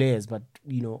players. But,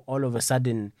 all of a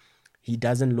sudden, he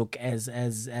doesn't look as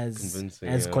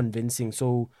convincing.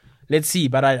 So let's see.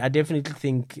 But I definitely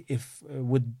think if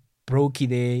with Brokey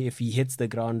there, if he hits the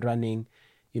ground running,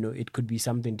 it could be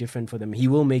something different for them. He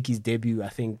will make his debut, I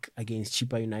think, against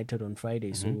Chippa United on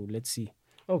Friday. So let's see.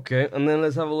 Okay, and then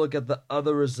let's have a look at the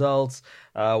other results.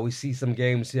 We see some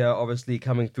games here, obviously,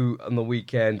 coming through on the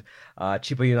weekend.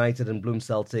 Chippa United and Bloem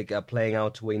Celtic are playing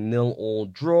out to a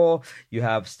 0-0 draw. You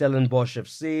have Stellenbosch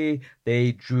FC.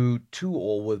 They drew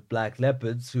 2-2 with Black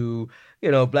Leopards, who,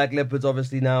 Black Leopards,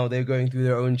 obviously, now they're going through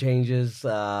their own changes.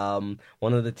 One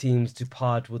of the teams to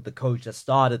part with the coach that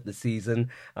started the season.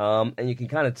 And you can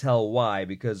kind of tell why,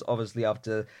 because obviously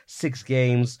after 6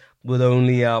 games with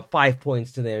only 5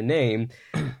 points to their name,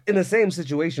 in the same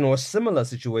situation or a similar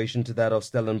situation to that of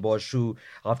Stellenbosch, who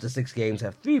after 6 games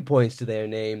have 3 points to their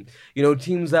name,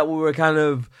 teams that we were kind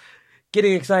of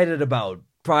getting excited about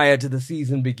prior to the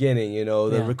season beginning,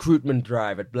 the recruitment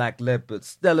drive at Black Leopards,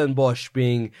 Stellenbosch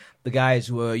being the guys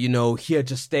who were, here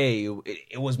to stay.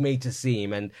 It was made to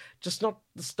seem, and just not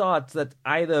the start that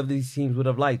either of these teams would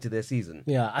have liked to their season.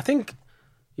 Yeah, I think,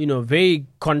 very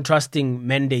contrasting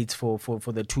mandates for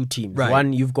the two teams. Right.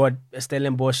 One, you've got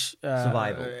Stellenbosch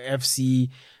Survival. FC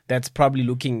that's probably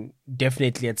looking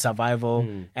definitely at survival,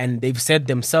 and they've said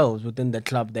themselves within the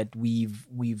club that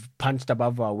we've punched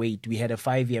above our weight. We had a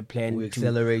 5-year plan. We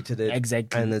accelerated it.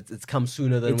 Exactly. And it's come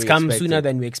sooner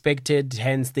than we expected.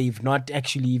 Hence, they've not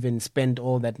actually even spent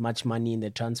all that much money in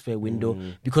the transfer window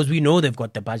because we know they've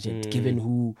got the budget, given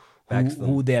who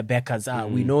their backers are.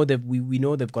 We know that we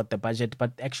know they've got the budget,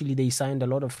 but actually they signed a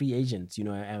lot of free agents.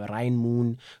 Ryan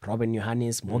Moon, Robin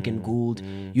Johannes, Morgan Gould.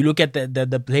 You look at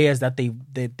the players that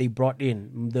they brought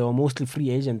in. They were mostly free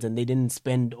agents, and they didn't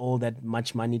spend all that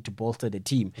much money to bolster the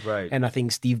team. Right. And I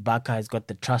think Steve Barker has got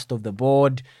the trust of the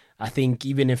board. I think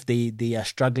even if they are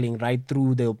struggling right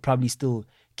through, they'll probably still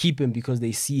keep him because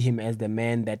they see him as the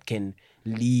man that can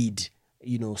lead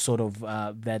sort of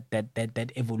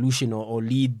that evolution or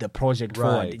lead the project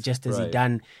forward, just as he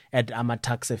done at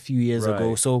Amatax a few years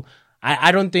ago. So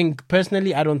I don't think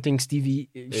Stevie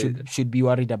should be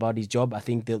worried about his job. I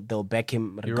think they'll back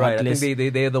him regardless. You're right. I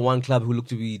think they're the one club who look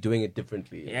to be doing it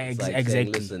differently. Yeah, exactly.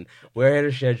 Saying, listen, we're ahead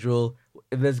of schedule.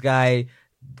 If this guy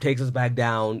takes us back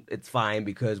down, it's fine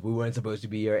because we weren't supposed to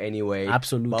be here anyway.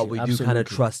 Absolutely. But we do kind of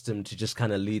trust him to just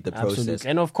kind of lead the process.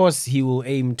 And of course, he will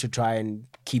aim to try and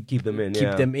keep them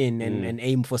in and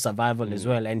aim for survival as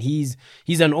well. And he's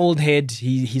an old head.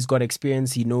 He's got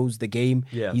experience. He knows the game.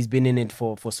 Yeah. He's been in it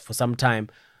for some time.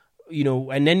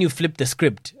 And then you flip the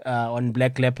script on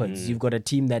Black Leopards. You've got a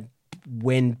team that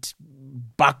went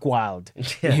buck wild.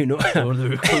 So the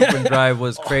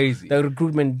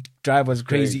recruitment drive was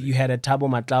crazy. You had a Thabo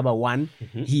Matlaba one.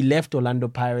 He left Orlando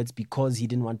Pirates because he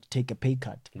didn't want to take a pay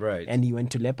cut. Right. And he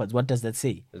went to Leopards. What does that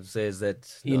say? It says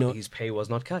that his pay was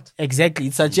not cut. Exactly.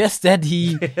 It suggests that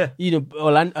he,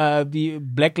 the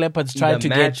Black Leopards tried to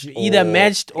get either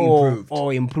matched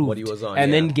or improved what he was on.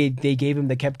 And then they gave him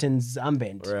the captain's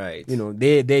armband. Right.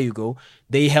 There you go.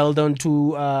 They held on to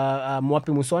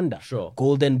Mwapi Musonda. Sure.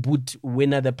 Golden Boot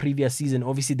winner the previous season.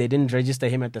 Obviously, they didn't register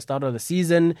him at the start of the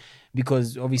season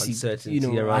because obviously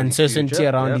uncertainty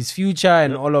around his future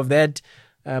and all of that.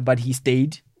 But he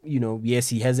stayed. Yes,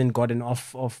 he hasn't gotten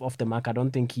off the mark. I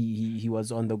don't think he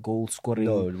was on the goal scoring.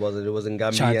 No, it wasn't. It was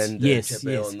Ngambi charts. and Yes.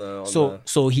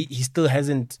 So he still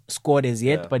hasn't scored as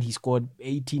yet, Yeah. but he scored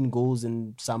 18 goals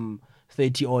in some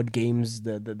 30 odd games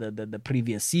the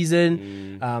previous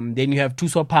season. Then you have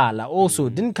Tusopala also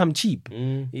didn't come cheap.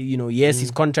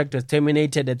 His contract was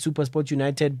terminated at SuperSport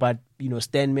United, but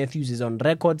Stan Matthews is on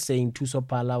record saying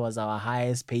Tusopala was our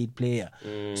highest paid player.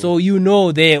 So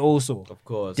there also Of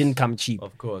course. didn't come cheap.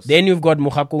 Of course. Then you've got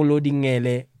Mokako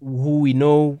Lodingele, who we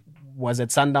know was at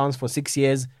Sundowns for 6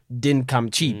 years, didn't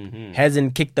come cheap.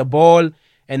 Hasn't kicked the ball.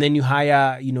 And then you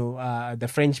hire, the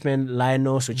Frenchman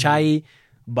Lionel Sochai,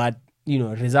 but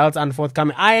results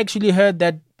unforthcoming. I actually heard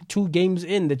that 2 games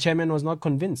in, the chairman was not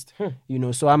convinced. You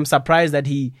know, so I'm surprised that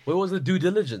he. Where was the due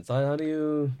diligence? How do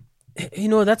you? You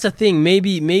know, that's a thing.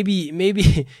 Maybe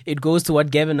it goes to what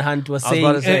Gavin Hunt was saying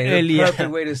earlier. The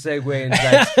perfect way to segue into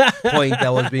that point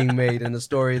that was being made in the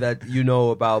story that you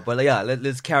know about. But yeah,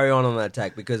 let's carry on that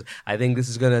tack, because I think this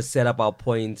is going to set up our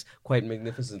point quite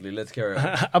magnificently. Let's carry on.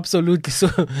 Absolutely. So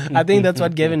I think that's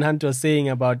what Gavin Hunt was saying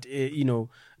about, you know,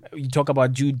 you talk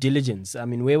about due diligence. I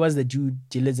mean, where was the due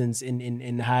diligence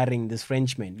in hiring this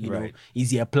Frenchman? You know, is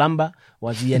he a plumber?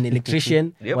 Was he an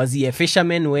electrician? Was he a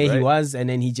fisherman where he was? And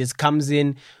then he just comes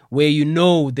in where you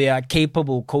know they are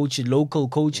capable coaches, local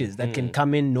coaches that can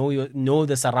come in, know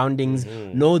the surroundings,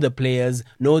 know the players,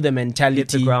 know the mentality, hit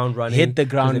the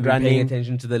ground running, paying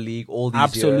attention to the league all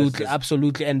these years.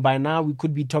 Absolutely. And by now we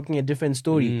could be talking a different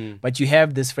story. But you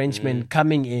have this Frenchman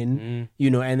coming in, you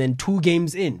know, and then 2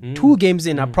 games in. 2 games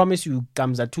in, I promise you,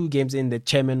 Kamza, 2 games in, the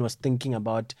chairman was thinking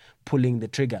about pulling the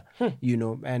trigger, you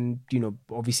know, and, you know,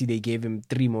 obviously they gave him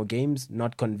 3 more games,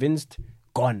 not convinced.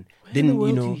 Gone. Didn't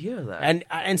you know? Hear that?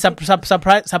 And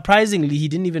surprisingly, he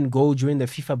didn't even go during the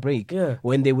FIFA break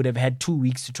when they would have had 2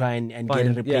 weeks to try and get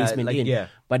a replacement in.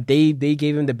 But they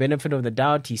gave him the benefit of the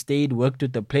doubt. He stayed, worked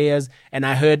with the players, and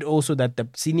I heard also that the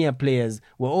senior players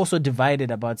were also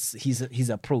divided about his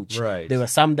approach. Right. There were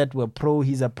some that were pro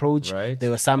his approach. Right. There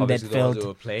were some Obviously that felt who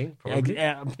were playing, probably.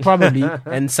 probably,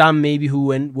 and some maybe who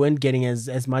weren't getting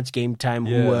as much game time.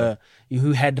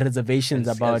 Who had reservations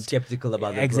about skeptical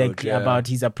about the about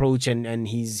his approach and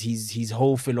his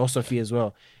whole philosophy as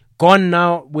well. Gone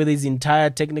now with his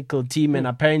entire technical team and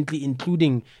apparently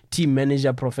including team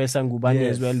manager Professor Ngubane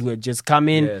as well, who had just come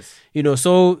in. You know,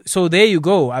 so there you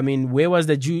go. I mean, where was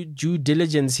the due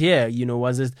diligence here? You know,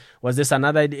 was this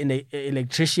another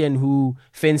electrician who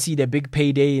fancied a big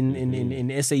payday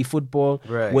in SA football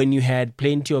when you had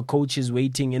plenty of coaches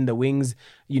waiting in the wings?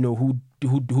 You know,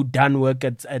 who done work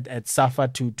at SAFA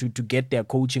to get their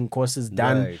coaching courses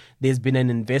done. There's been an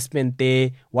investment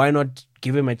there. Why not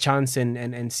give him a chance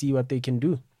and see what they can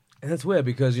do? And that's weird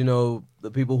because, you know,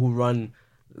 the people who run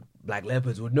Black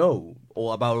Leopards would know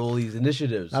all about all these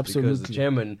initiatives. Absolutely. Because the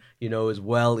chairman, you know, is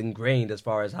well ingrained as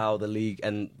far as how the league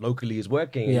and locally is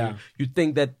working. And you'd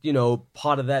think that, you know,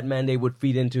 part of that mandate would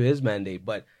feed into his mandate.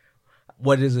 But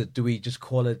what is it? Do we just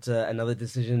call it another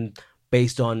decision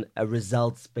based on a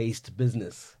results-based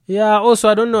business? Yeah, also,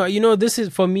 I don't know. You know, this is,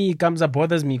 for me,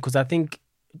 bothers me because I think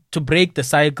to break the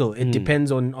cycle, it depends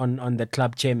on the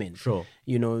club chairman. Sure.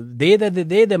 You know, they're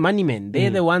the money men. They're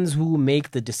the ones who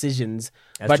make the decisions.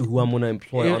 As to who I'm going to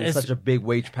employ on such a big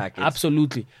wage package.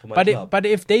 Absolutely. But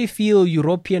if they feel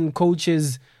European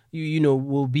coaches, you know,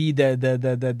 will be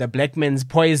the black man's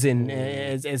poison,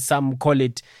 as some call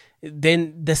it,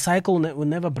 then the cycle will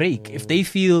never break. If they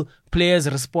feel players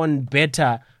respond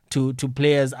better to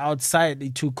players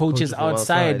outside, to coaches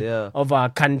outside of our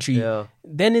country,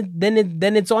 then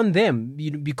it's on them.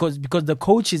 You know, because the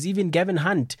coaches, even Gavin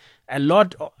Hunt, a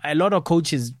lot of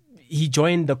coaches, he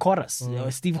joined the chorus.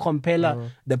 Steve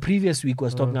Kompela the previous week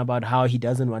was talking about how he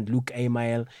doesn't want Luke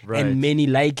Amael and many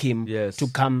like him to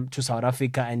come to South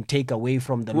Africa and take away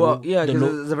from the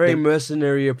it's a very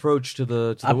mercenary approach to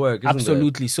the work, isn't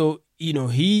absolutely. So, you know,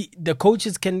 the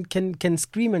coaches can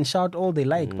scream and shout all they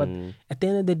like, but at the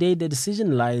end of the day, the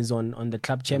decision lies on the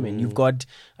club chairman. You've got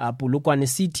Polokwane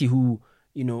City, who,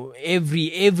 you know,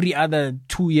 every other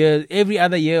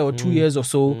year or 2 years or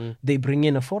so, they bring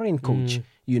in a foreign coach.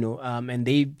 You know, and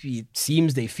it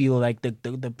seems they feel like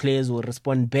the players will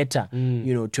respond better,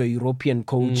 you know, to a European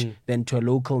coach than to a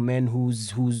local man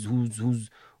who's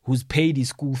paid his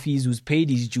school fees, who's paid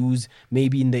his dues,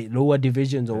 maybe in the lower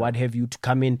divisions or what have you, to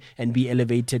come in and be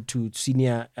elevated to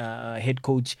senior head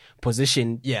coach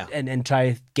position and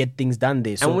try to get things done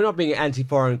there. So, and we're not being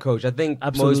anti-foreign coach. I think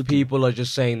most people are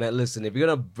just saying that, listen, if you're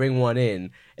going to bring one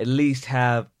in, at least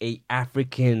have a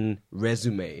African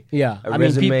resume. Yeah. A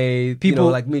resume, people, you know,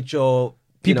 like Micho.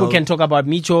 People can talk about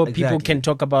Micho. Exactly. People can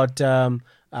talk about the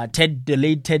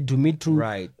late Ted Dumitru,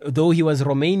 right? Though he was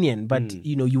Romanian, but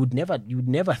you know, you would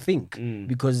never think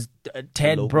because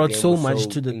Ted brought so much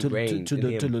to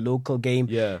the local game.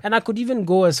 Yeah. And I could even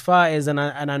go as far as, and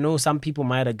I know some people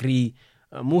might agree,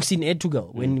 Muhsin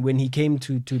Ertugrul, when he came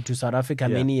to South Africa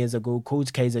many years ago,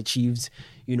 coach Kaizer Chiefs,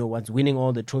 you know, was winning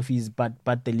all the trophies but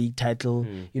the league title,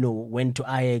 you know, went to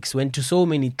Ajax, went to so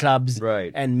many clubs,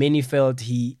 right? And many felt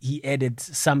he added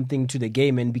something to the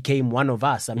game and became one of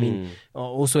us. I mean,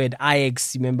 also at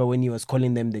Ajax, remember when he was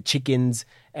calling them the chickens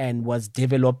and was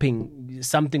developing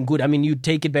something good. I mean, you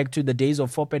take it back to the days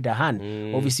of Foppe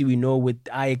Dahan. Obviously, we know with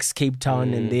Ajax Cape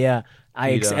Town and their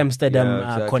Ajax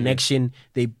Amsterdam connection.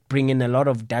 They bring in a lot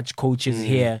of Dutch coaches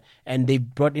here, and they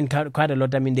brought in quite a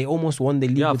lot. I mean, they almost won the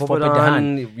league with Foppe de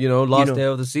Haan. Last day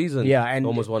of the season. Yeah, and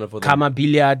almost won it for them. Kama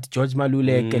Billiard, George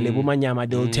Malulek, Lebo Manyama,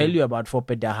 they'll tell you about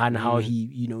Foppe de Haan, how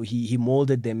he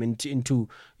molded them into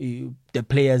the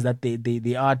players that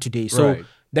they are today. So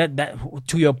that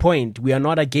to your point, we are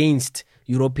not against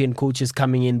European coaches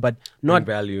coming in, but not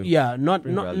value. Yeah, not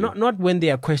when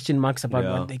there are question marks about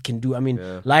what they can do. I mean,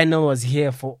 Lionel was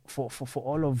here for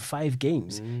all of 5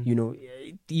 games.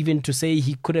 Even to say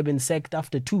he could have been sacked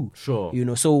after 2.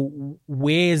 Sure. So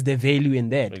where's the value in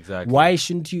that? Exactly. Why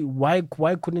shouldn't you? Why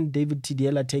couldn't David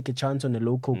Tidiela take a chance on a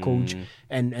local coach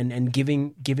and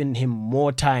giving him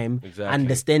more time,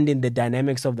 understanding the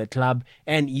dynamics of the club,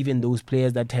 and even those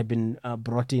players that have been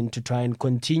brought in to try and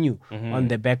continue on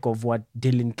the back of what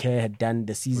Dylan Kerr had done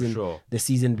the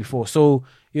season before. So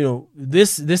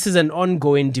this is an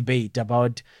ongoing debate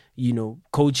about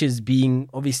coaches being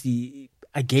obviously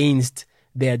against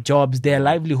their jobs, their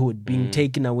livelihood being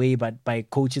taken away by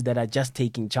coaches that are just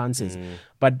taking chances.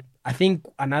 But I think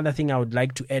another thing I would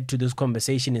like to add to this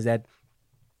conversation is that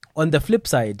on the flip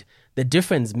side, the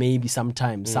difference maybe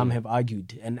sometimes some have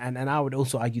argued, and I would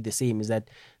also argue the same, is that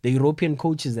the European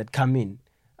coaches that come in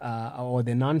or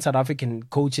the non-South African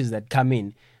coaches that come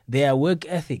in, their work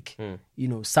ethic,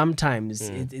 sometimes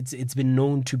it's been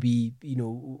known to be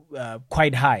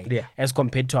quite high as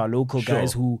compared to our local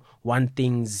guys who want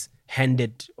things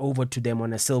handed over to them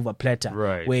on a silver platter.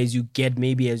 Right. Whereas you get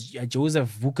maybe as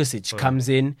Joseph Vukusic comes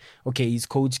in, okay, he's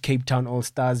coached Cape Town All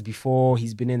Stars before,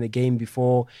 he's been in the game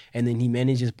before, and then he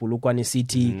manages Polokwane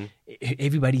City.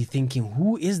 Everybody thinking,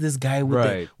 who is this guy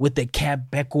with the cap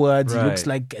backwards? He looks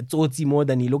like a Tsotsi more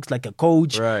than he looks like a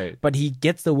coach. But he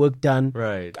gets the work done,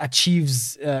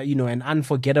 achieves an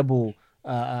unforgettable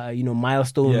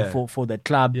milestone for the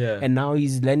club, and now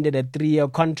he's landed a 3-year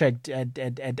contract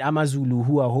at Amazulu,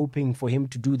 who are hoping for him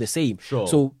to do the same.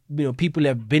 So people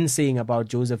have been saying about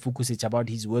Joseph Vukusic, about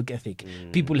his work ethic.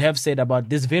 People have said about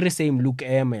this very same Luke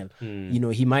Airmail.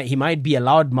 He might be a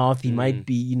loudmouth, he might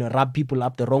be rub people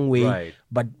up the wrong way,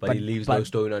 but he leaves no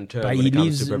stone unturned. But he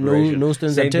leaves no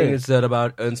stones unturned. Same thing is said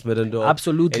about Ernst Middendorf.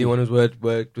 Absolutely. Anyone who's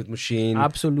worked with Machine,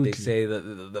 they say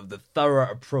that the thorough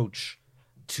approach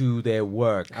to their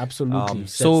work. Absolutely.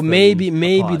 So maybe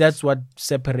that's what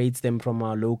separates them from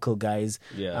our local guys.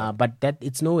 But that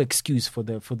it's no excuse for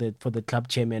the club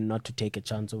chairman not to take a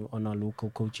chance on our local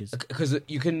coaches. Because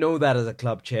you can know that as a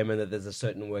club chairman that there's a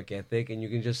certain work ethic, and you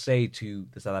can just say to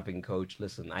the South African coach,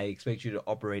 listen, I expect you to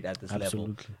operate at this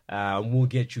level. And we'll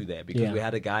get you there, because we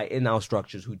had a guy in our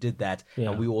structures who did that,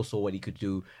 and we all saw what he could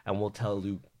do, and we'll tell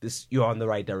you this, you're on the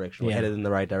right direction. We're headed in the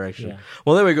right direction.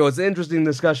 Well, there we go. It's an interesting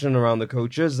discussion around the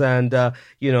coaches, and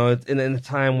in a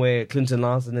time where Clinton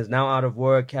Larson is now out of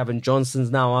work, Kevin Johnson's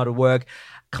now out of work.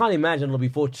 Can't imagine it'll be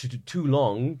for too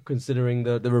long, considering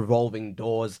the revolving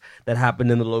doors that happen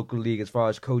in the local league as far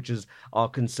as coaches are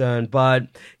concerned. But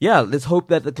let's hope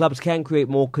that the clubs can create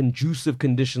more conducive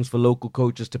conditions for local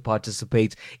coaches to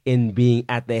participate in being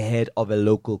at the head of a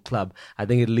local club. I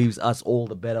think it leaves us all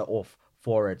the better off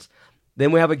for it.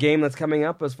 Then we have a game that's coming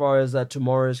up as far as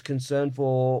tomorrow is concerned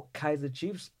for Kaizer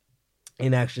Chiefs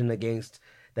in action against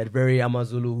that very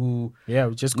Amazulu, who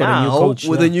we just got a new coach.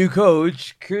 With a new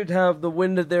coach, could have the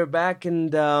wind at their back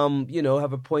and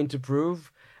have a point to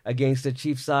prove against a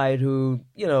Chiefs side who,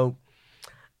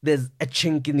 there's a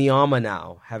chink in the armor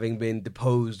now, having been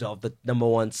deposed of the number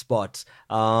 1 spot.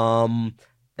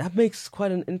 That makes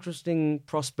quite an interesting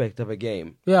prospect of a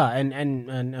game. Yeah, and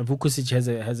Vukusic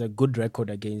has a good record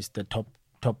against the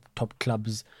top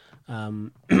clubs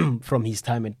from his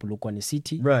time at Polokwane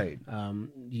City. Right.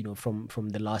 From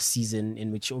the last season,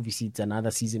 in which obviously it's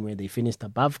another season where they finished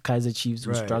above Kaizer Chiefs,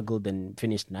 who struggled and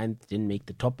finished 9th, didn't make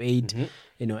the top 8.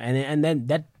 And then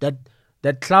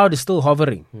that cloud is still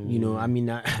hovering. I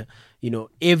mean,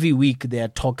 every week there are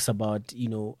talks about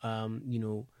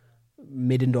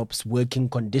Middendorf's working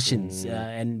conditions,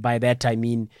 and by that I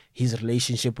mean his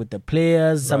relationship with the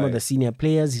players, some of the senior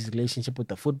players, his relationship with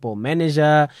the football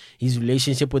manager, his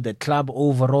relationship with the club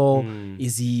overall.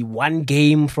 Is he one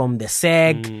game from the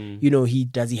sack?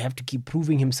 Does he have to keep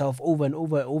proving himself over and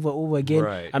over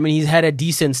again? I mean, he's had a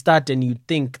decent start, and you'd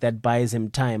think that buys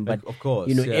him time, but of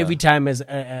course, every time as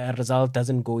a result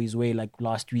doesn't go his way, like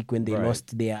last week when they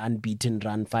lost their unbeaten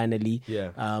run finally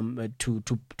to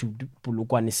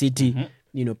Polokwane City.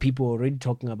 People are already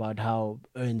talking about how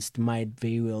Ernst might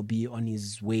very well be on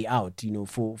his way out,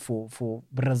 for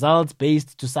results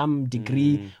based to some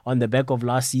degree on the back of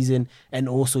last season, and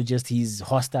also just his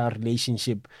hostile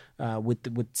relationship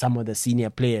with some of the senior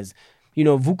players.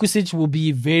 Vukusic will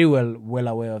be very well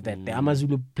aware of that. The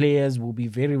Amazulu players will be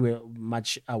very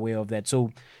much aware of that.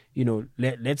 So,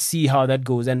 let's see how that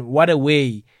goes. And what a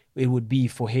way it would be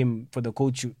for the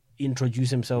coach to introduce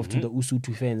himself to the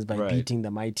Usutu fans by beating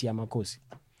the mighty Amakosi.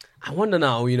 I wonder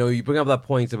now, you bring up that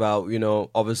point about,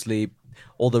 obviously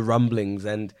all the rumblings,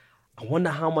 and I wonder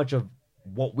how much of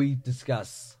what we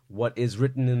discuss, what is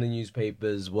written in the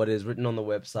newspapers, what is written on the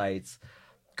websites,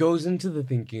 goes into the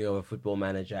thinking of a football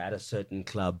manager at a certain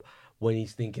club when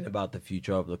he's thinking about the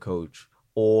future of the coach.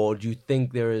 Or do you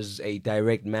think there is a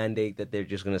direct mandate that they're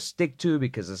just going to stick to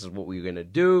because this is what we're going to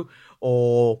do?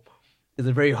 Or is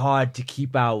it very hard to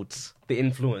keep out the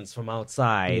influence from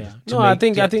outside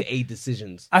to aid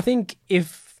decisions? I think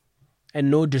and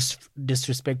no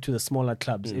disrespect to the smaller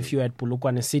clubs, if you're at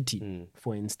Polokwane City,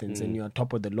 for instance, and you're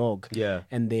top of the log,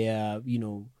 and there are,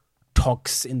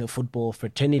 talks in the football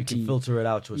fraternity, you can filter it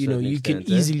out to a certain you extent,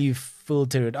 can easily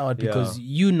filter it out because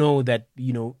that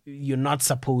you're not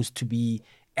supposed to be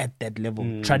at that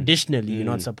level. Traditionally, you're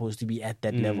not supposed to be at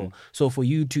that level. So for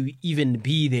you to even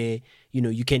be there,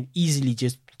 you can easily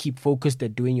just keep focused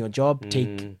at doing your job,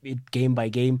 take it game by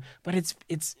game. But it's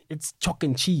chalk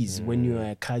and cheese when you're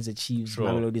a Kaizer Chiefs,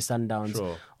 Mamelodi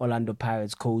Sundowns, Orlando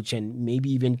Pirates coach, and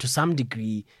maybe even to some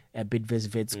degree a Bidvest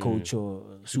Vets coach or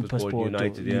Supersport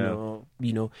United,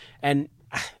 and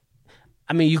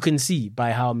I mean, you can see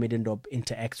by how Middendorp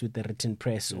interacts with the written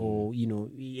press or,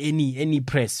 any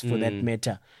press for that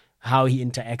matter, how he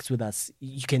interacts with us.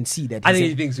 You can see that. I think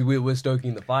he thinks we're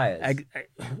stoking the fires.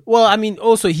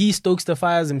 Also he stokes the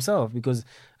fires himself, because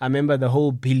I remember the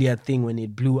whole billiard thing when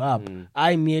it blew up.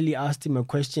 I merely asked him a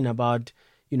question about,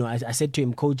 I said to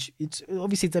him, Coach, it's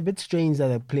a bit strange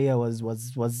that a player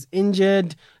was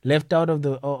injured, left out of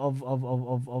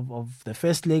the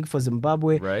first leg for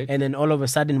Zimbabwe, right? And then all of a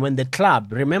sudden, when the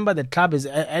club is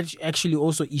actually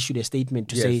also issued a statement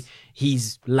to say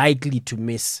he's likely to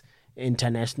miss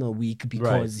international week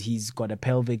because he's got a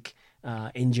pelvic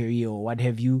injury or what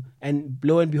have you, and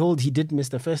lo and behold, he did miss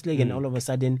the first leg, and all of a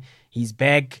sudden he's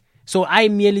back. So I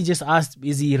merely just asked,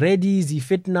 is he ready? Is he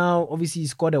fit now? Obviously, he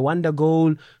scored a wonder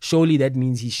goal. Surely that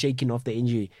means he's shaking off the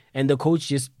injury. And the coach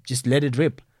just let it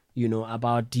rip,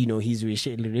 about, his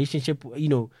relationship,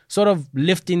 sort of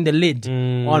lifting the lid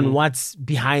on what's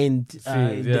behind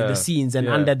the scenes and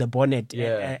under the bonnet,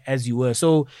 as you were.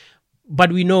 So,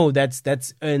 but we know that's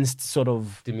Ernst's sort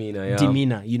of demeanor.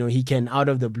 He can out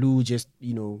of the blue just,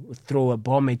 throw a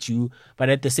bomb at you. But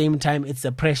at the same time, it's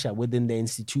the pressure within the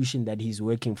institution that he's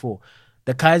working for.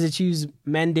 The Kaizer Chiefs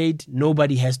mandate,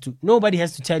 nobody has to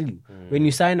tell you. When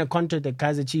you sign a contract at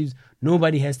Kaizer Chiefs,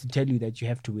 nobody has to tell you that you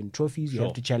have to win trophies, you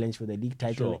have to challenge for the league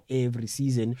title every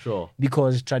season.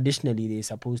 Because traditionally they're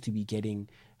supposed to be getting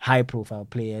high-profile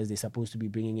players, they're supposed to be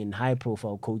bringing in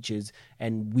high-profile coaches,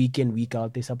 and week in, week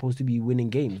out, they're supposed to be winning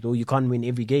games. Though you can't win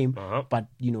every game, but,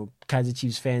 Kaizer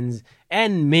Chiefs fans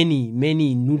and many,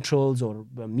 many neutrals or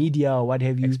media or what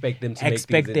have you expect them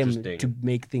to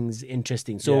make things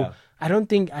interesting. So I don't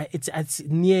think it's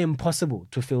near impossible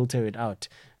to filter it out.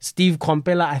 Steve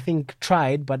Kompela, I think,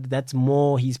 tried, but that's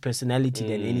more his personality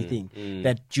than anything.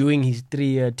 That during his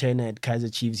 3-year tenure at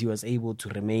Kaizer Chiefs, he was able to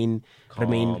remain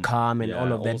calm and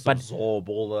all of that. But absorb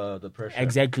all the pressure.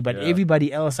 Exactly. But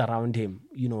everybody else around him,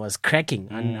 was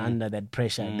cracking under that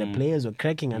pressure. The players were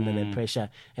cracking under that pressure,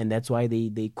 and that's why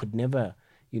they could never,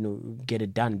 get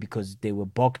it done, because they were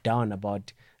bogged down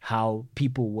about how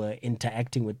people were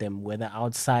interacting with them, whether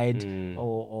outside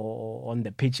or on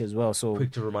the pitch as well. So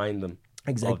quick to remind them.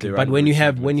 Exactly. But when you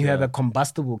have a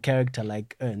combustible character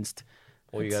like Ernst,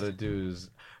 all you got to do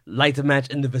is light a match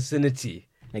in the vicinity.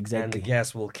 Exactly. And the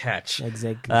gas will catch.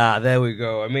 Exactly. There we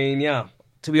go. I mean,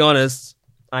 to be honest,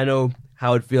 I know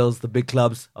how it feels, the big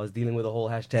clubs. I was dealing with the whole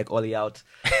hashtag Ollie out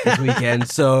this weekend.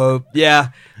 So,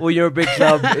 when you're a big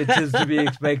club, it is to be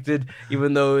expected,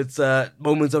 even though it's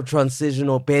moments of transition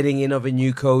or bedding in of a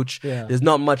new coach. There's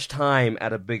not much time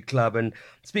at a big club. And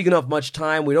speaking of much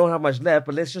time, we don't have much left,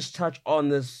 but let's just touch on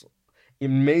this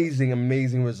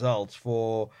amazing results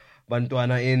for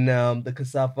Bantwana in the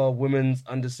Kasafa Women's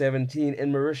Under-17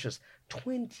 in Mauritius.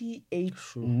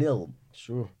 28-0.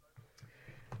 Sure.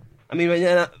 I mean,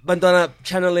 Bantwana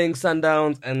channeling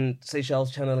Sundowns and Seychelles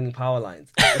channeling power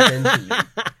lines, essentially.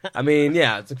 I mean,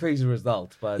 it's a crazy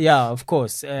result. But yeah, of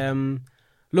course.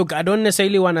 Look, I don't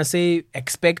necessarily want to say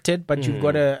expected, but you've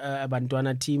got a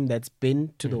Bantwana team that's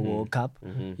been to the World Cup.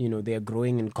 They're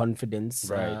growing in confidence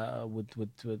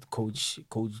with Coach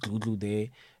Lulu there.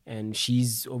 And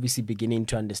she's obviously beginning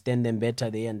to understand them better.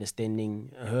 They're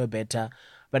understanding her better.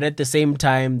 But at the same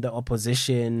time, the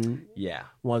opposition Yeah.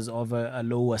 was of a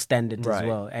lower standard Right. as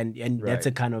well, and Right. that's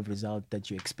a kind of result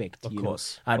that you expect. Of you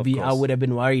course. know? Of I course. would have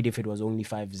been worried if it was only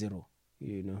 5-0.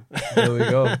 You know, There we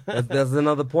go. That's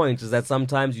another point, is that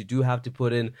sometimes you do have to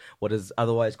put in what is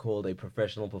otherwise called a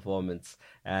professional performance,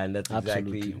 and that's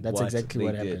exactly That's what exactly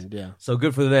they what did. happened. Yeah. So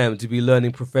good for them to be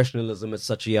learning professionalism at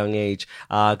such a young age.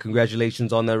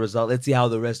 Congratulations on that result. Let's see how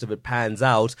the rest of it pans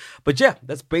out. But yeah,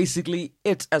 that's basically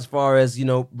it as far as,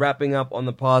 wrapping up on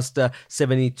the past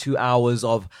 72 hours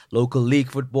of local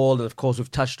league football. And of course, we've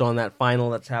touched on that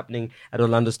final that's happening at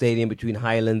Orlando Stadium between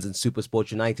Highlands and SuperSport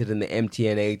United in the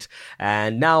MTN 8.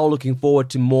 And now looking forward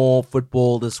to more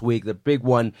football this week. The big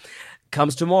one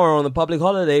comes tomorrow on the public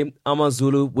holiday.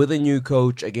 AmaZulu with a new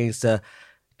coach against a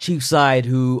Chiefs side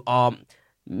who are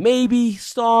maybe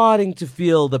starting to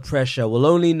feel the pressure. We'll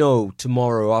only know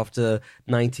tomorrow after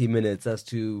 90 minutes as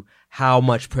to how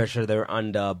much pressure they're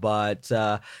under. But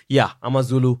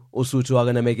AmaZulu, Usutu are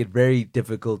going to make it very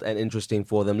difficult and interesting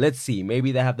for them. Let's see.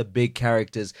 Maybe they have the big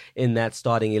characters in that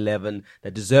starting 11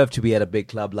 that deserve to be at a big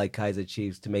club like Kaizer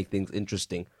Chiefs to make things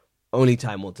interesting. Only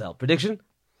time will tell. Prediction?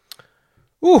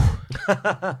 Ooh.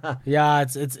 Yeah,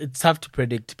 it's tough to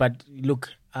predict. But look,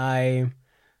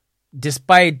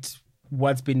 despite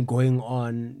what's been going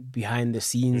on behind the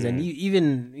scenes and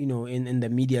even in the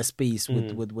media space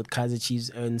with Kaizer Chiefs,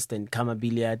 Ernst and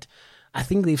Kamabiliat, I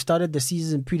think they've started the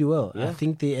season pretty well. Yeah. I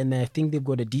think they've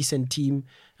got a decent team,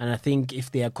 and I think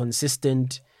if they are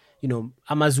consistent,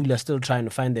 AmaZulu are still trying to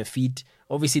find their feet.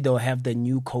 Obviously, they'll have the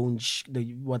new coach,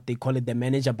 what they call it, the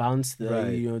manager bounce.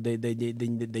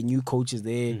 The new coach is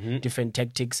there, different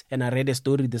tactics. And I read a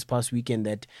story this past weekend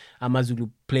that some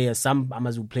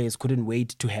AmaZulu players couldn't wait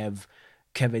to have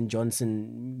Kevin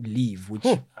Johnson leave, which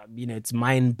it's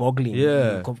mind-boggling.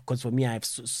 Yeah, because for me, I have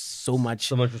so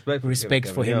much respect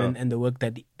for him and the work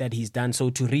that he's done. So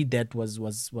to read that was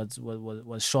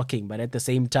shocking. But at the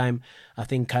same time, I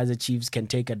think Kaizer Chiefs can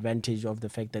take advantage of the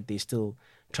fact that they still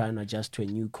try and adjust to a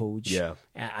new coach. Yeah,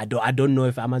 I don't know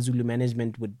if AmaZulu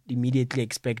management would immediately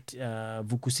expect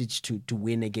Vukusic to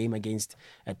win a game against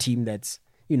a team that's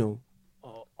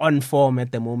on form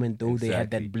at the moment, though. Exactly. They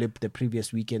had that blip the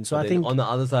previous weekend. So I think on the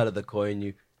other side of the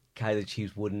coin, Kaizer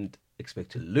Chiefs wouldn't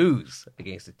expect to lose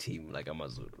against a team like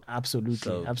AmaZulu.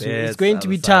 Absolutely. It's going to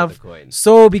be tough.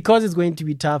 So because it's going to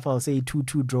be tough, I'll say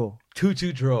 2-2 draw.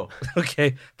 2-2 draw.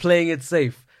 Okay, playing it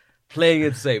safe.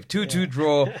 2-2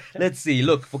 draw. Let's see.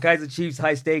 Look, for Kaizer Chiefs,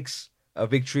 high stakes, a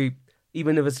victory,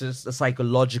 even if it's just a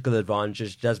psychological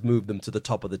advantage, does move them to the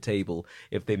top of the table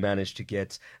if they manage to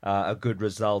get a good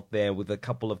result there with a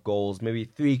couple of goals, maybe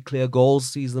 3 clear goals,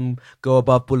 sees them go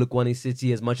above Polokwane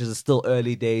City. As much as it's still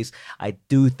early days, I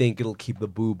do think it'll keep the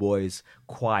Boo Boys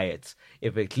quiet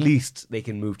if at least they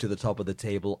can move to the top of the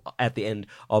table at the end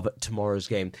of tomorrow's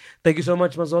game. Thank you so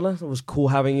much, Mazola. It was cool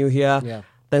having you here. Yeah.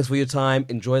 Thanks for your time.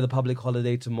 Enjoy the public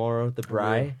holiday tomorrow, the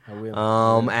Braai. I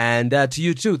will. And to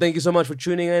you too. Thank you so much for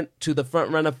tuning in to the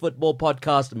Front Runner Football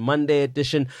Podcast Monday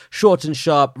edition. Short and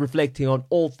sharp, reflecting on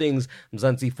all things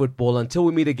Mzansi football. Until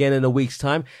we meet again in a week's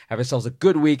time, have yourselves a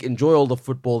good week. Enjoy all the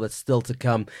football that's still to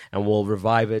come, and we'll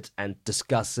revive it and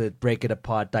discuss it, break it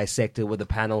apart, dissect it with a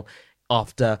panel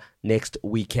after next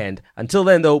weekend. Until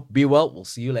then, though, be well. We'll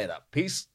see you later. Peace.